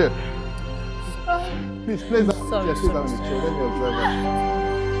on the chair. Please, place her Sorry. on the chair. Let me observe her.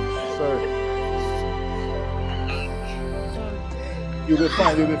 Sorry. You'll be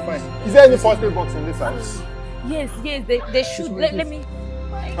fine. Is there any first aid box in this house? Yes, they should. Let me.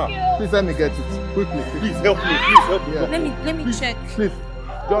 Please let me get it. Quickly. Please help me. Yeah. Let me check. Please,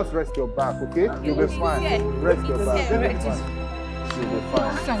 just rest your back, okay? You'll be fine. Yeah. Rest your back. Yeah, You'll be fine. You'll be fine.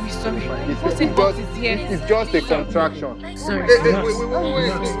 Sorry. It's just a contraction. Sorry.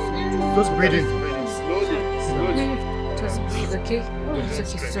 Wait. Just breathe in. Slowly. Just breathe, okay? It's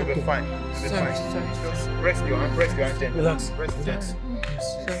okay, You'll sorry. be fine. Sorry. Just rest your hand gently. Relax. Rest gently.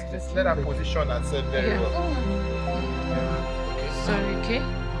 Just let her position herself very well. Sorry, okay?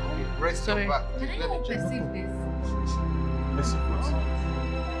 Rest Sorry. your back. Let me check. Listen, please.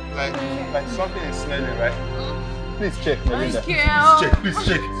 Like something is smelling, right? Please check, Melinda. Please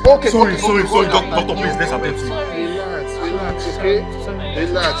check. Okay. Sorry. Doctor, please, let's attend to you. Relax, okay?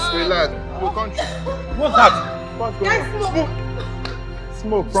 Relax. We'll country. What's that? What's going on?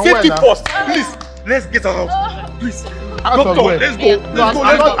 Smoke. From Safety where now? first. Please, let's get her out. Please. Out of Doctor, where? let's go. No,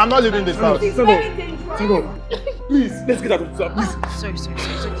 I'm not leaving this house. Stand up. Please, let's get her out. Please. Sorry.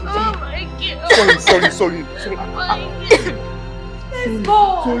 Sorry. Let's go.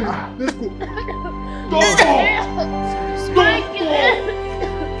 Let's go.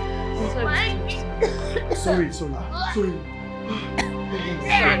 Sorry.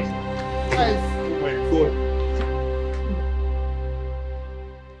 Oh my God.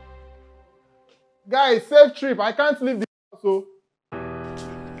 Guys, safe trip. I can't leave the house, so.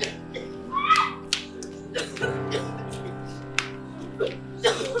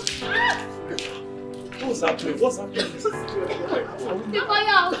 What's happening? The fire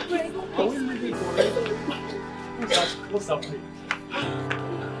outbreak. Are we leaving forever? What's happening?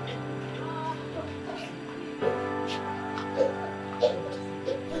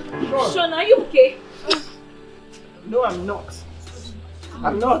 Sean, are you okay? No, I'm not.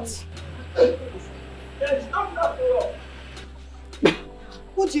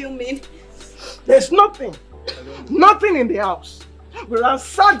 What do you mean? There's nothing. Nothing in the house. We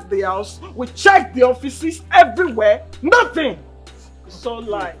ransacked the house. We checked the offices everywhere. Nothing. It's all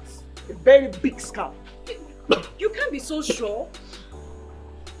lies. A very big scam. You can't be so sure.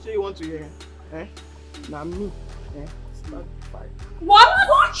 So you want to hear? Now me. Start the fight.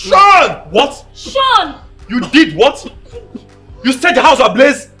 What? Sean! What? Sean! You did what? You set the house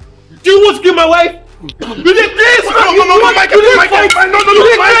ablaze? Do you want to kill my wife? You did this! No, Michael! No!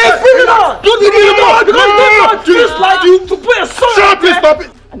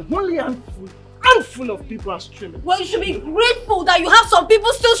 people are streaming. Well, you should be grateful that you have some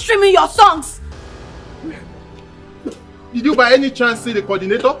people still streaming your songs. Did you by any chance see the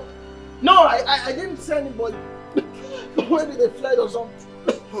coordinator? No, I didn't see anybody. Maybe they fled or something.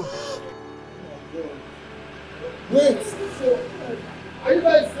 Wait, so are you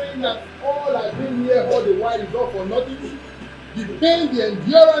guys saying that all I've been here all the while is all for nothing? The pain, the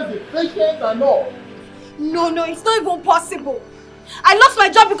endurance, the patience and all? No, it's not even possible. I lost my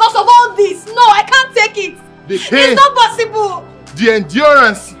job because of all this. No, I can't take it. The pain, it's not possible. The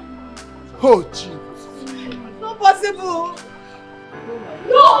endurance. Oh, Jesus. It's not possible.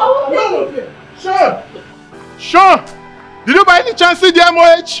 No! Sean! Sean! Did you by any chance see the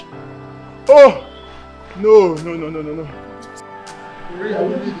MOH? Oh! No.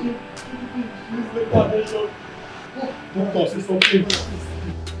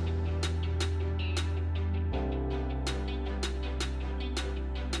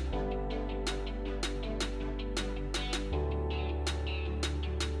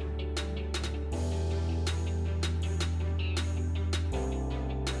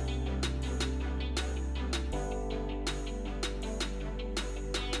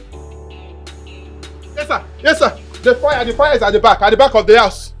 Yes, sir. The fire is at the back of the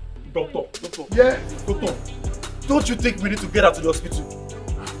house. Doctor. Yeah? Doctor, don't you think we need to get her to the hospital?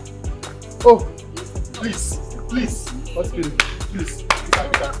 Oh, please. Hospital, please.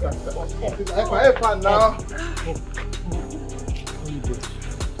 Help her now.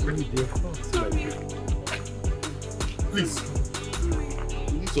 Please.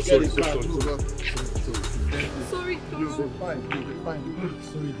 So sorry. Sorry, you'll be fine.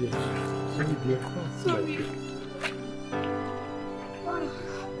 Sorry, dear. Sorry.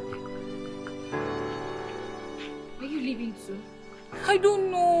 Are you leaving too? I don't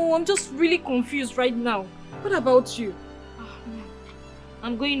know. I'm just really confused right now. What about you?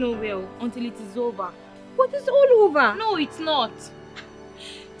 I'm going nowhere until it is over. But it's all over. No, it's not.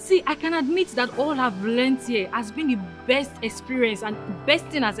 See, I can admit that all I've learned here has been the best experience and the best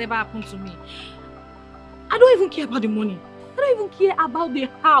thing has ever happened to me. I don't even care about the money. I don't even care about the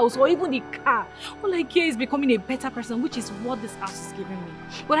house or even the car. All I care is becoming a better person, which is what this house is giving me.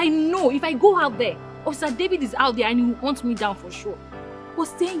 But I know if I go out there, Officer David is out there and he will hunt me down for sure. But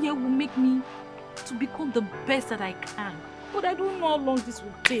staying here will make me to become the best that I can. But I don't know how long this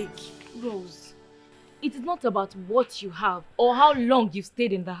will take. Rose, it is not about what you have or how long you've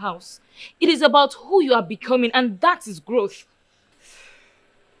stayed in the house. It is about who you are becoming, and that is growth.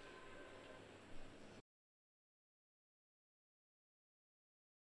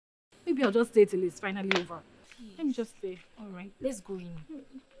 Maybe I'll just stay till it's finally over. Let me just stay. Alright, let's go in.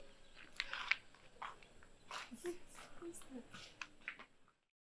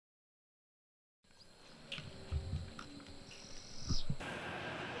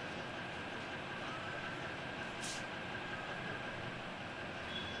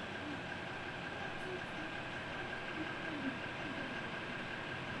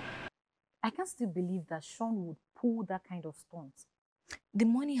 I can't still believe that Sean would pull that kind of stunt. The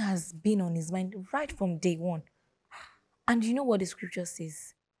money has been on his mind right from day one. And you know what the scripture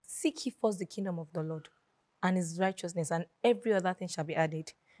says? Seek ye first the kingdom of the Lord and his righteousness, and every other thing shall be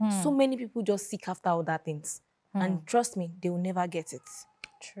added. So many people just seek after other things. And trust me, they will never get it.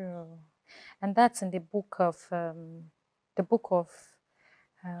 True. And that's in the book of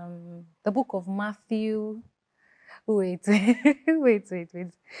Matthew. Wait. Don't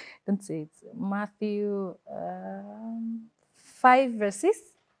say it. Matthew 5 verses?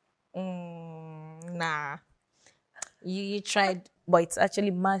 Nah. You tried, but it's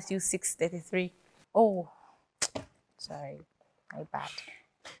actually Matthew 6:33. Oh, sorry. My bad.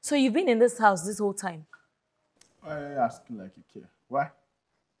 So you've been in this house this whole time? Why are you asking like you care? Why?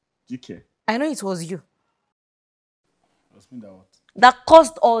 Do you care? I know it was you. What's mean that what? That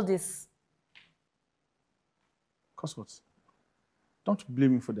caused all this. Cause what? Don't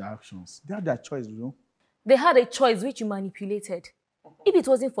blame me for their actions. They had their choice, you know? They had a choice which you manipulated. If it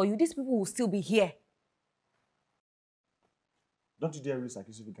wasn't for you, these people will still be here. Don't you dare raise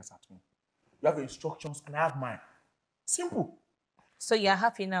accusing fingers at me. You have your instructions and I have mine. Simple. So you're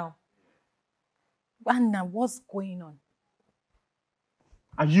happy now? Anna, what's going on?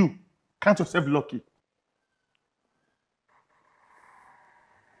 And you, count yourself lucky.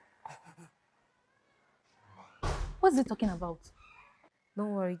 What's he talking about?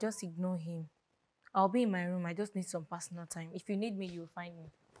 Don't worry, just ignore him. I'll be in my room. I just need some personal time. If you need me, you'll find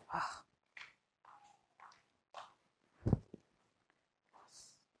me.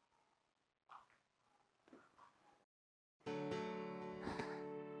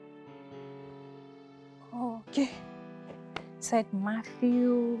 Okay. Said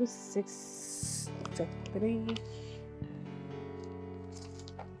Matthew 6. chapter 3.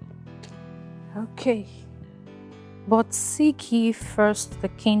 Okay. But seek ye first the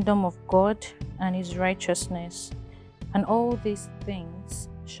kingdom of God and his righteousness, and all these things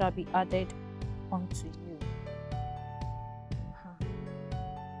shall be added unto you.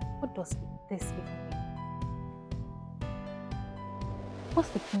 What does this even mean? What's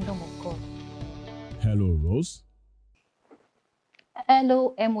the kingdom of God? Hello, Rose.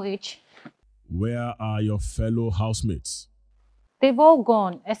 Hello, MOH. Where are your fellow housemates? They've all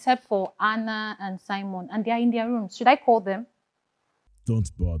gone except for Anna and Simon, and they are in their rooms. Should I call them? Don't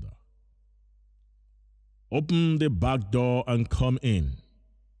bother. Open the back door and come in.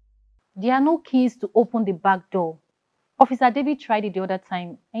 There are no keys to open the back door. Officer David tried it the other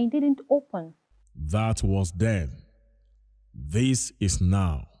time and he didn't open. That was then. This is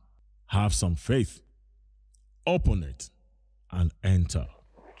now. Have some faith. Open it and enter.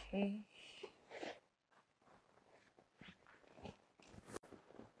 Okay.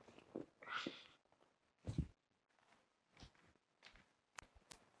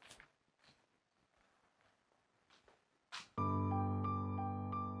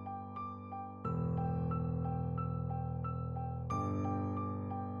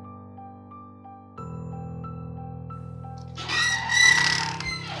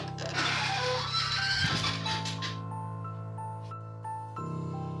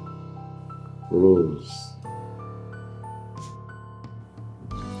 Rose.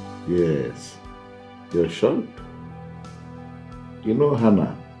 Yes. You're shocked? You know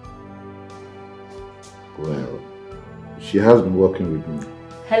Hannah? Well, she has been working with me.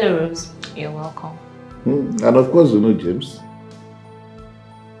 Hello, Rose. You're welcome. And of course, you know James.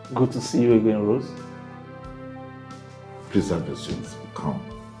 Good to see you again, Rose. Please have your seats. Come.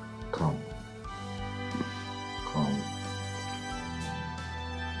 Come. Come.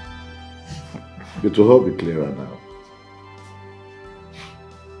 It will all be clearer now.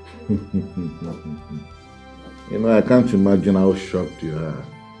 You know, I can't imagine how shocked you are.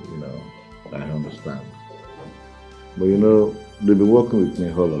 You know, I understand. But you know, they've been working with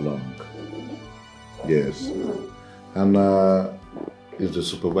me all along. Yes. And is the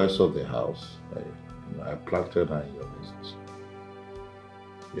supervisor of the house. I planted her in your business.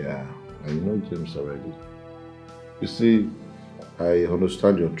 Yeah, and you know James already. You see, I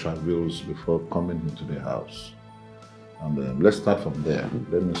understand your travels before coming into the house. And let's start from there.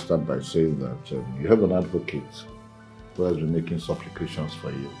 Let me start by saying that you have an advocate who has been making supplications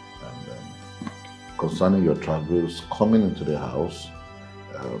for you. And concerning your travels coming into the house,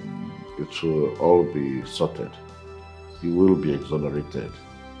 it will all be sorted. You will be exonerated.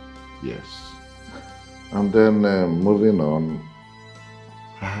 Yes. And then moving on,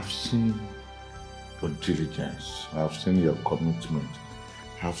 I have seen your diligence. I have seen your commitment.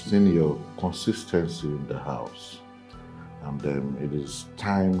 I have seen your consistency in the house. And it is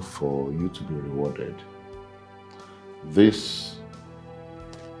time for you to be rewarded. This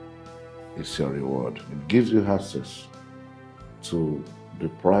is your reward. It gives you access to the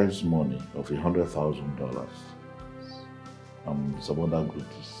prize money of $100,000 and some other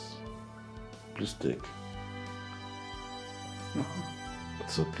goodies. Please take.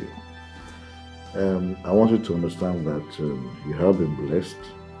 It's okay. I want you to understand that you have been blessed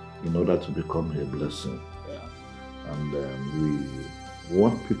in order to become a blessing. And we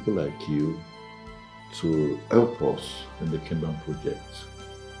want people like you to help us in the Kingdom Project.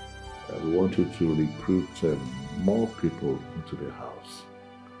 We want you to recruit more people into the house.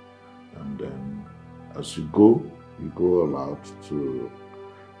 And as you go all out to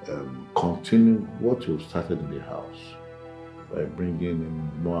continue what you've started in the house by bringing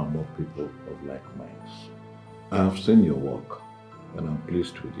in more and more people of like minds. I have seen your work and I'm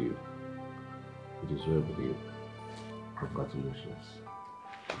pleased with you. It is well with you. Congratulations.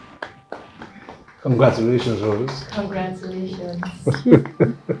 Congratulations, Rose. Congratulations.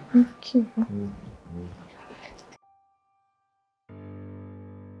 Thank you.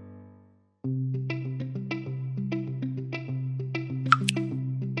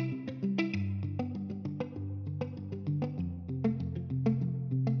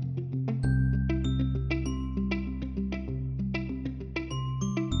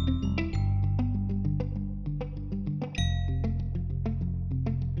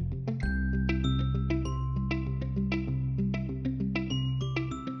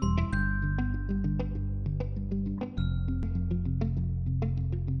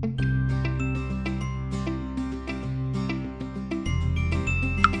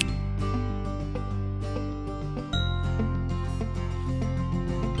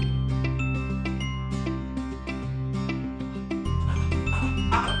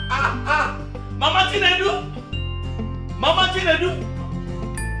 Chinedu!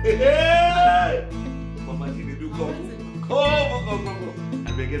 Hey! Mama Chinedu, come. Come. I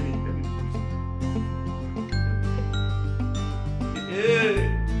beg you. Hey!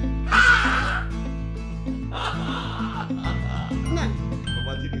 Mama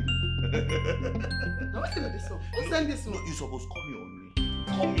Chinedu. What's this one? Who sent this one? You supposed to call me on me.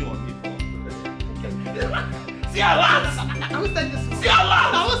 Call me on me. See a lot! I will send this one. See a lot!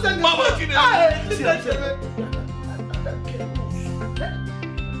 I will send this Mama one. Chinedu. Hey, listen to me.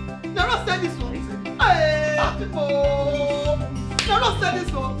 You're not send this one. Hey, oh. You're not send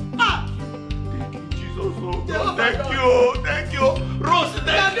this one. Ah. Jesus, oh, thank you, Rose, thank you.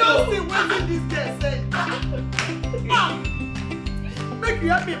 I don't see what this girl say. Ah. Make you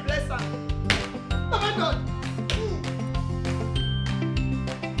help me bless her. Oh my God.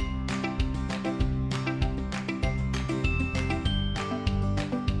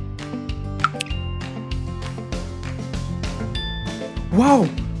 Wow!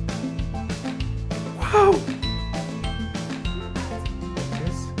 Wow!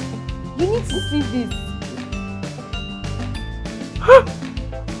 You need to see this.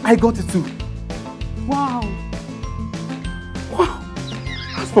 I got it too. Wow. Wow!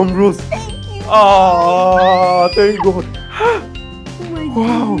 That's from Rose. Thank you. Oh, thank God. Oh my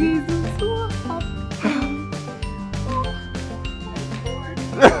Wow. goodness, I'm so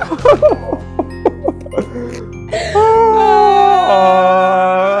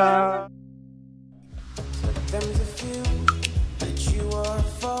Sometimes I feel that you are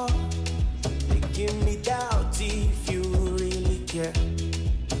far. They give me doubt if you really care.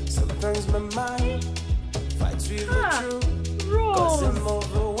 Sometimes my mind fights with the truth. 'Cause I'm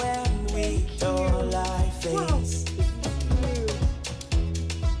overwhelmed with all I face.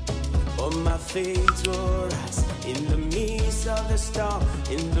 But my faith will rise in the midst of the storm.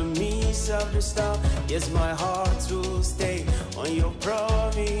 In the midst of the storm, yes, my heart will stay on your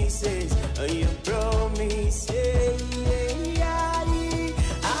promises. On your promises.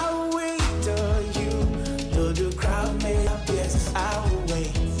 I'll wait on you. Though the crowd may appear, I'll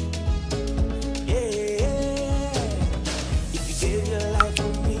wait. If you gave your life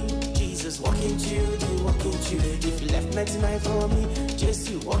for me, Jesus, what can't you do? What can't you do? If you left 99 for me, just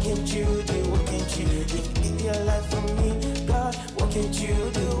you, what can't you do? What can't you do? If you gave your life for me, God, what can't you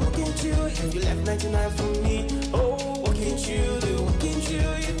do? What can't you do? If you left 99 for me, oh, what can't you do? What can't you do?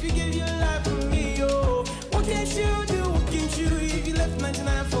 If you give your life for me, oh, what can't you do? What can't you do? If you left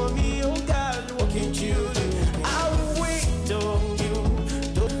 99 for me, oh God, what can't you do? I'll wait on you,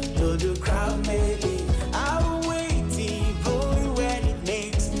 though the crowd may leave. I'll wait even when it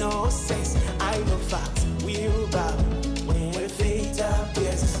makes no sense. I know facts will bow when faith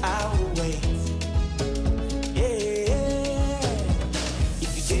appears. I'll wait.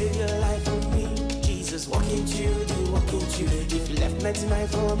 If you gave your life for me, Jesus, what can't you do? What can't you do? If you left 99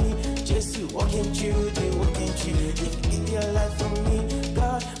 for me, just you, what can't you do? What can't you do? If you gave your life for me,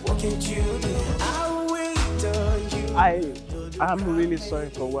 God, what can't you do? I'll wait on you. I'm really sorry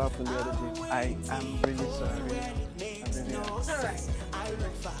for what happened the other day. I am really sorry. Alright.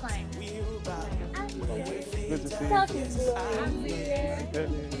 Fine. Good to see you.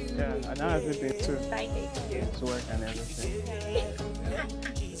 Yeah, and now everything too. It's work and everything.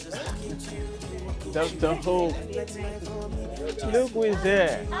 Dr. Hope. Look who is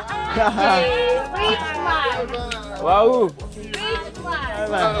there. Rich man. Wow. Rich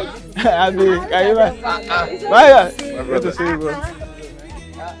man. Abi, are you right? Maya, good to see you, bro.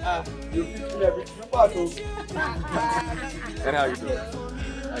 And how you doing?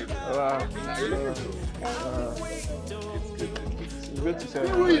 Wow. It's good to see you.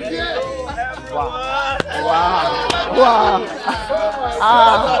 Wow. Wow.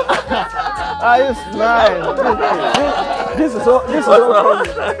 Wow. It's nice. This is so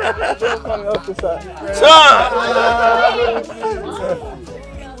funny, officer.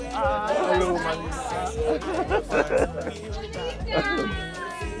 Hello, man.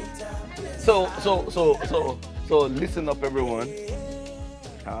 So listen up, everyone.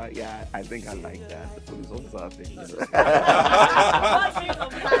 Yeah, I think I like that. The police officer thing.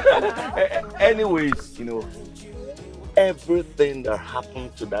 Anyways, everything that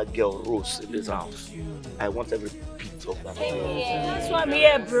happened to that girl Rose in this house, I want every bit of that. That's why I'm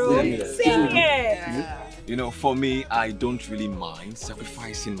here, bro. Same here. For me, I don't really mind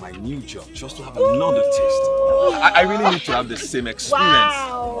sacrificing my new job just to have another taste. I really need to have the same experience.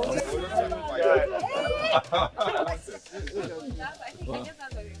 Wow.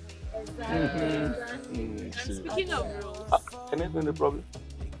 Speaking of rules. Anything the problem?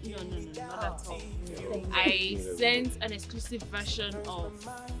 No, not at all. I sent an exclusive version of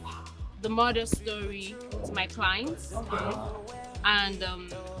the murder story to my clients, and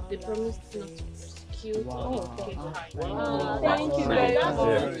they promised not to prosecute. Wow. Okay, Thank you very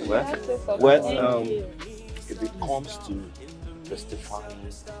much. Well, if it comes to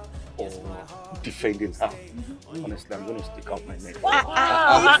testifying or defending her, honestly, I'm going to stick out my neck.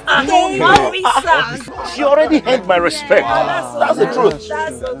 She already had my respect. That's the truth.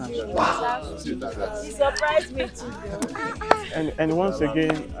 That's so true. You surprised me too. And once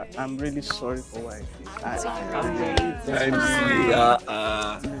again, I'm really sorry for what I did.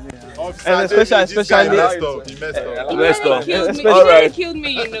 And especially he messed up. All right. Killed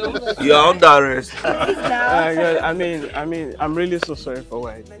me, you know. You are under arrest. I mean, I'm really so sorry for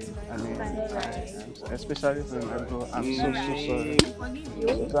what I did. I mean, especially for my bro, I'm so sorry.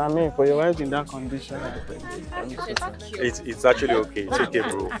 So I mean, for your wife in that condition, I'm so sorry. It's actually okay. It's okay,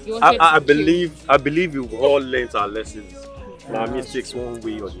 bro. I believe you've all learned our lessons. Our mistakes one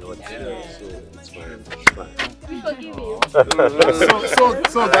way or the other. So it's fine.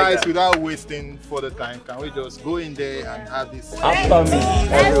 So guys, without wasting further time, can we just go in there and have this? After me.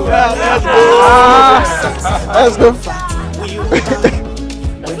 Let's go.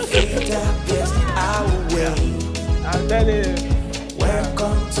 I'm telling you.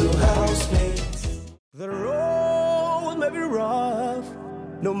 Welcome to Housemates. The road may be rough,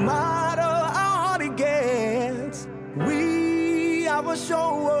 no matter how hard it gets. We have a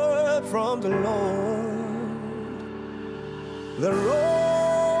sure word from the Lord. The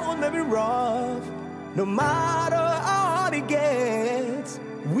road may be rough, no matter how hard it gets.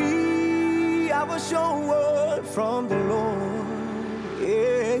 We have a sure word from the Lord.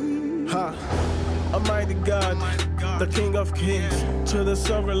 Yeah. Almighty God, the King of Kings, to the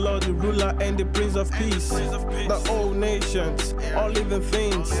Sovereign Lord, the Ruler and the Prince of Peace, the old nations, all living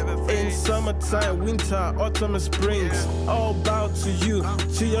things, in summertime, winter, autumn, and springs, all bow to you,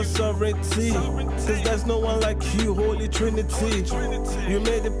 to your sovereignty, cause there's no one like you, Holy Trinity. You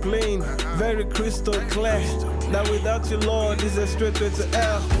made it plain, very crystal clear, that without you, Lord, is a straight way to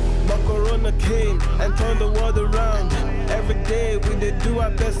hell. But Corona came and turned the world around. Every day we did do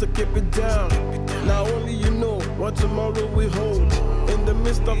our best to keep it down. Now only you know what tomorrow we hold. In the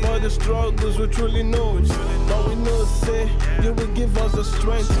midst of all the struggles we truly know. But we know, say, you will give us the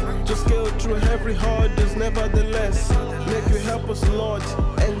strength to scale through every hurdles, nevertheless. Make you help us, Lord,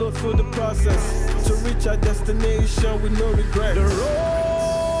 and go through the process to reach our destination with no regret. The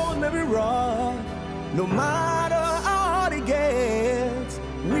road may be rough, no matter how hard it gets.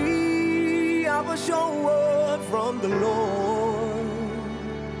 We have a sure word from the Lord.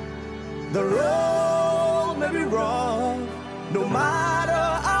 The road may be rough, no matter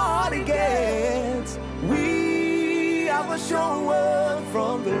how hard it gets. We have a sure word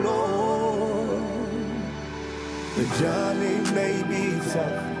from the Lord. The journey may be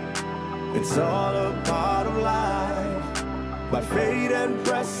tough, it's all a part of life. By faith and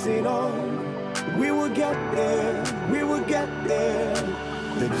pressing on, we will get there, we will get there.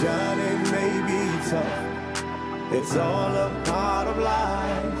 The journey may be tough, it's all a part of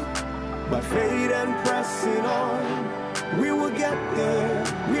life. By faith and pressing on, we will get there,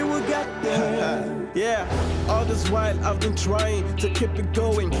 we will get there. Yeah, all this while I've been trying to keep it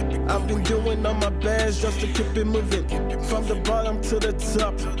going. I've been doing all my best just to keep it moving. From the bottom to the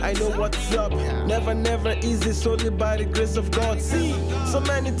top, I know what's up. Never easy, solely by the grace of God. See, so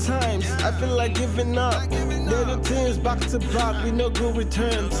many times I feel like giving up. Little things back to back with no good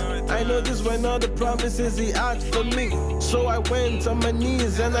returns. I know this when all the promises He had for me. So I went on my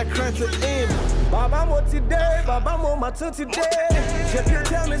knees and I cried to Him. Baba, what today? Baba, what my today? Should you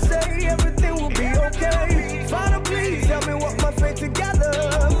tell me, say everything will be okay? Father, please help me walk my faith together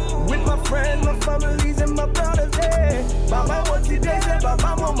with my friends, my families, and my brothers. Hey, Baba, what today? Say,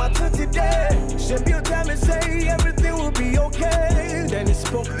 Baba, what my today? Should you tell me, say everything will be okay? Then He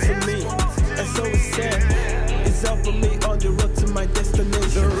spoke to me, and so He said, it's helping me on the road to my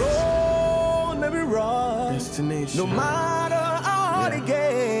destination. The road may be rough, destination. No matter how hard it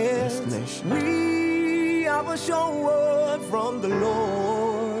gets, we have a sure word from the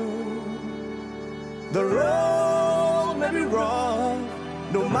Lord. The road may be rough,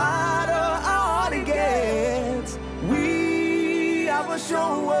 no matter how hard it gets. We have a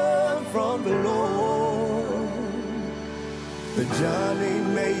sure word from the Lord. The journey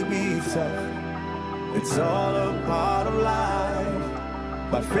may be tough, it's all a part of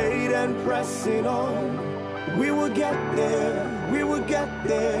life. By faith and pressing on, we will get there, we will get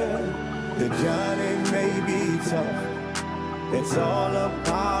there. The journey may be tough, it's all a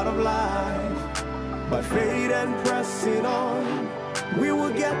part of life. By faith and pressing on, we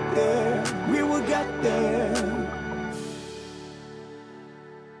will get there, we will get there.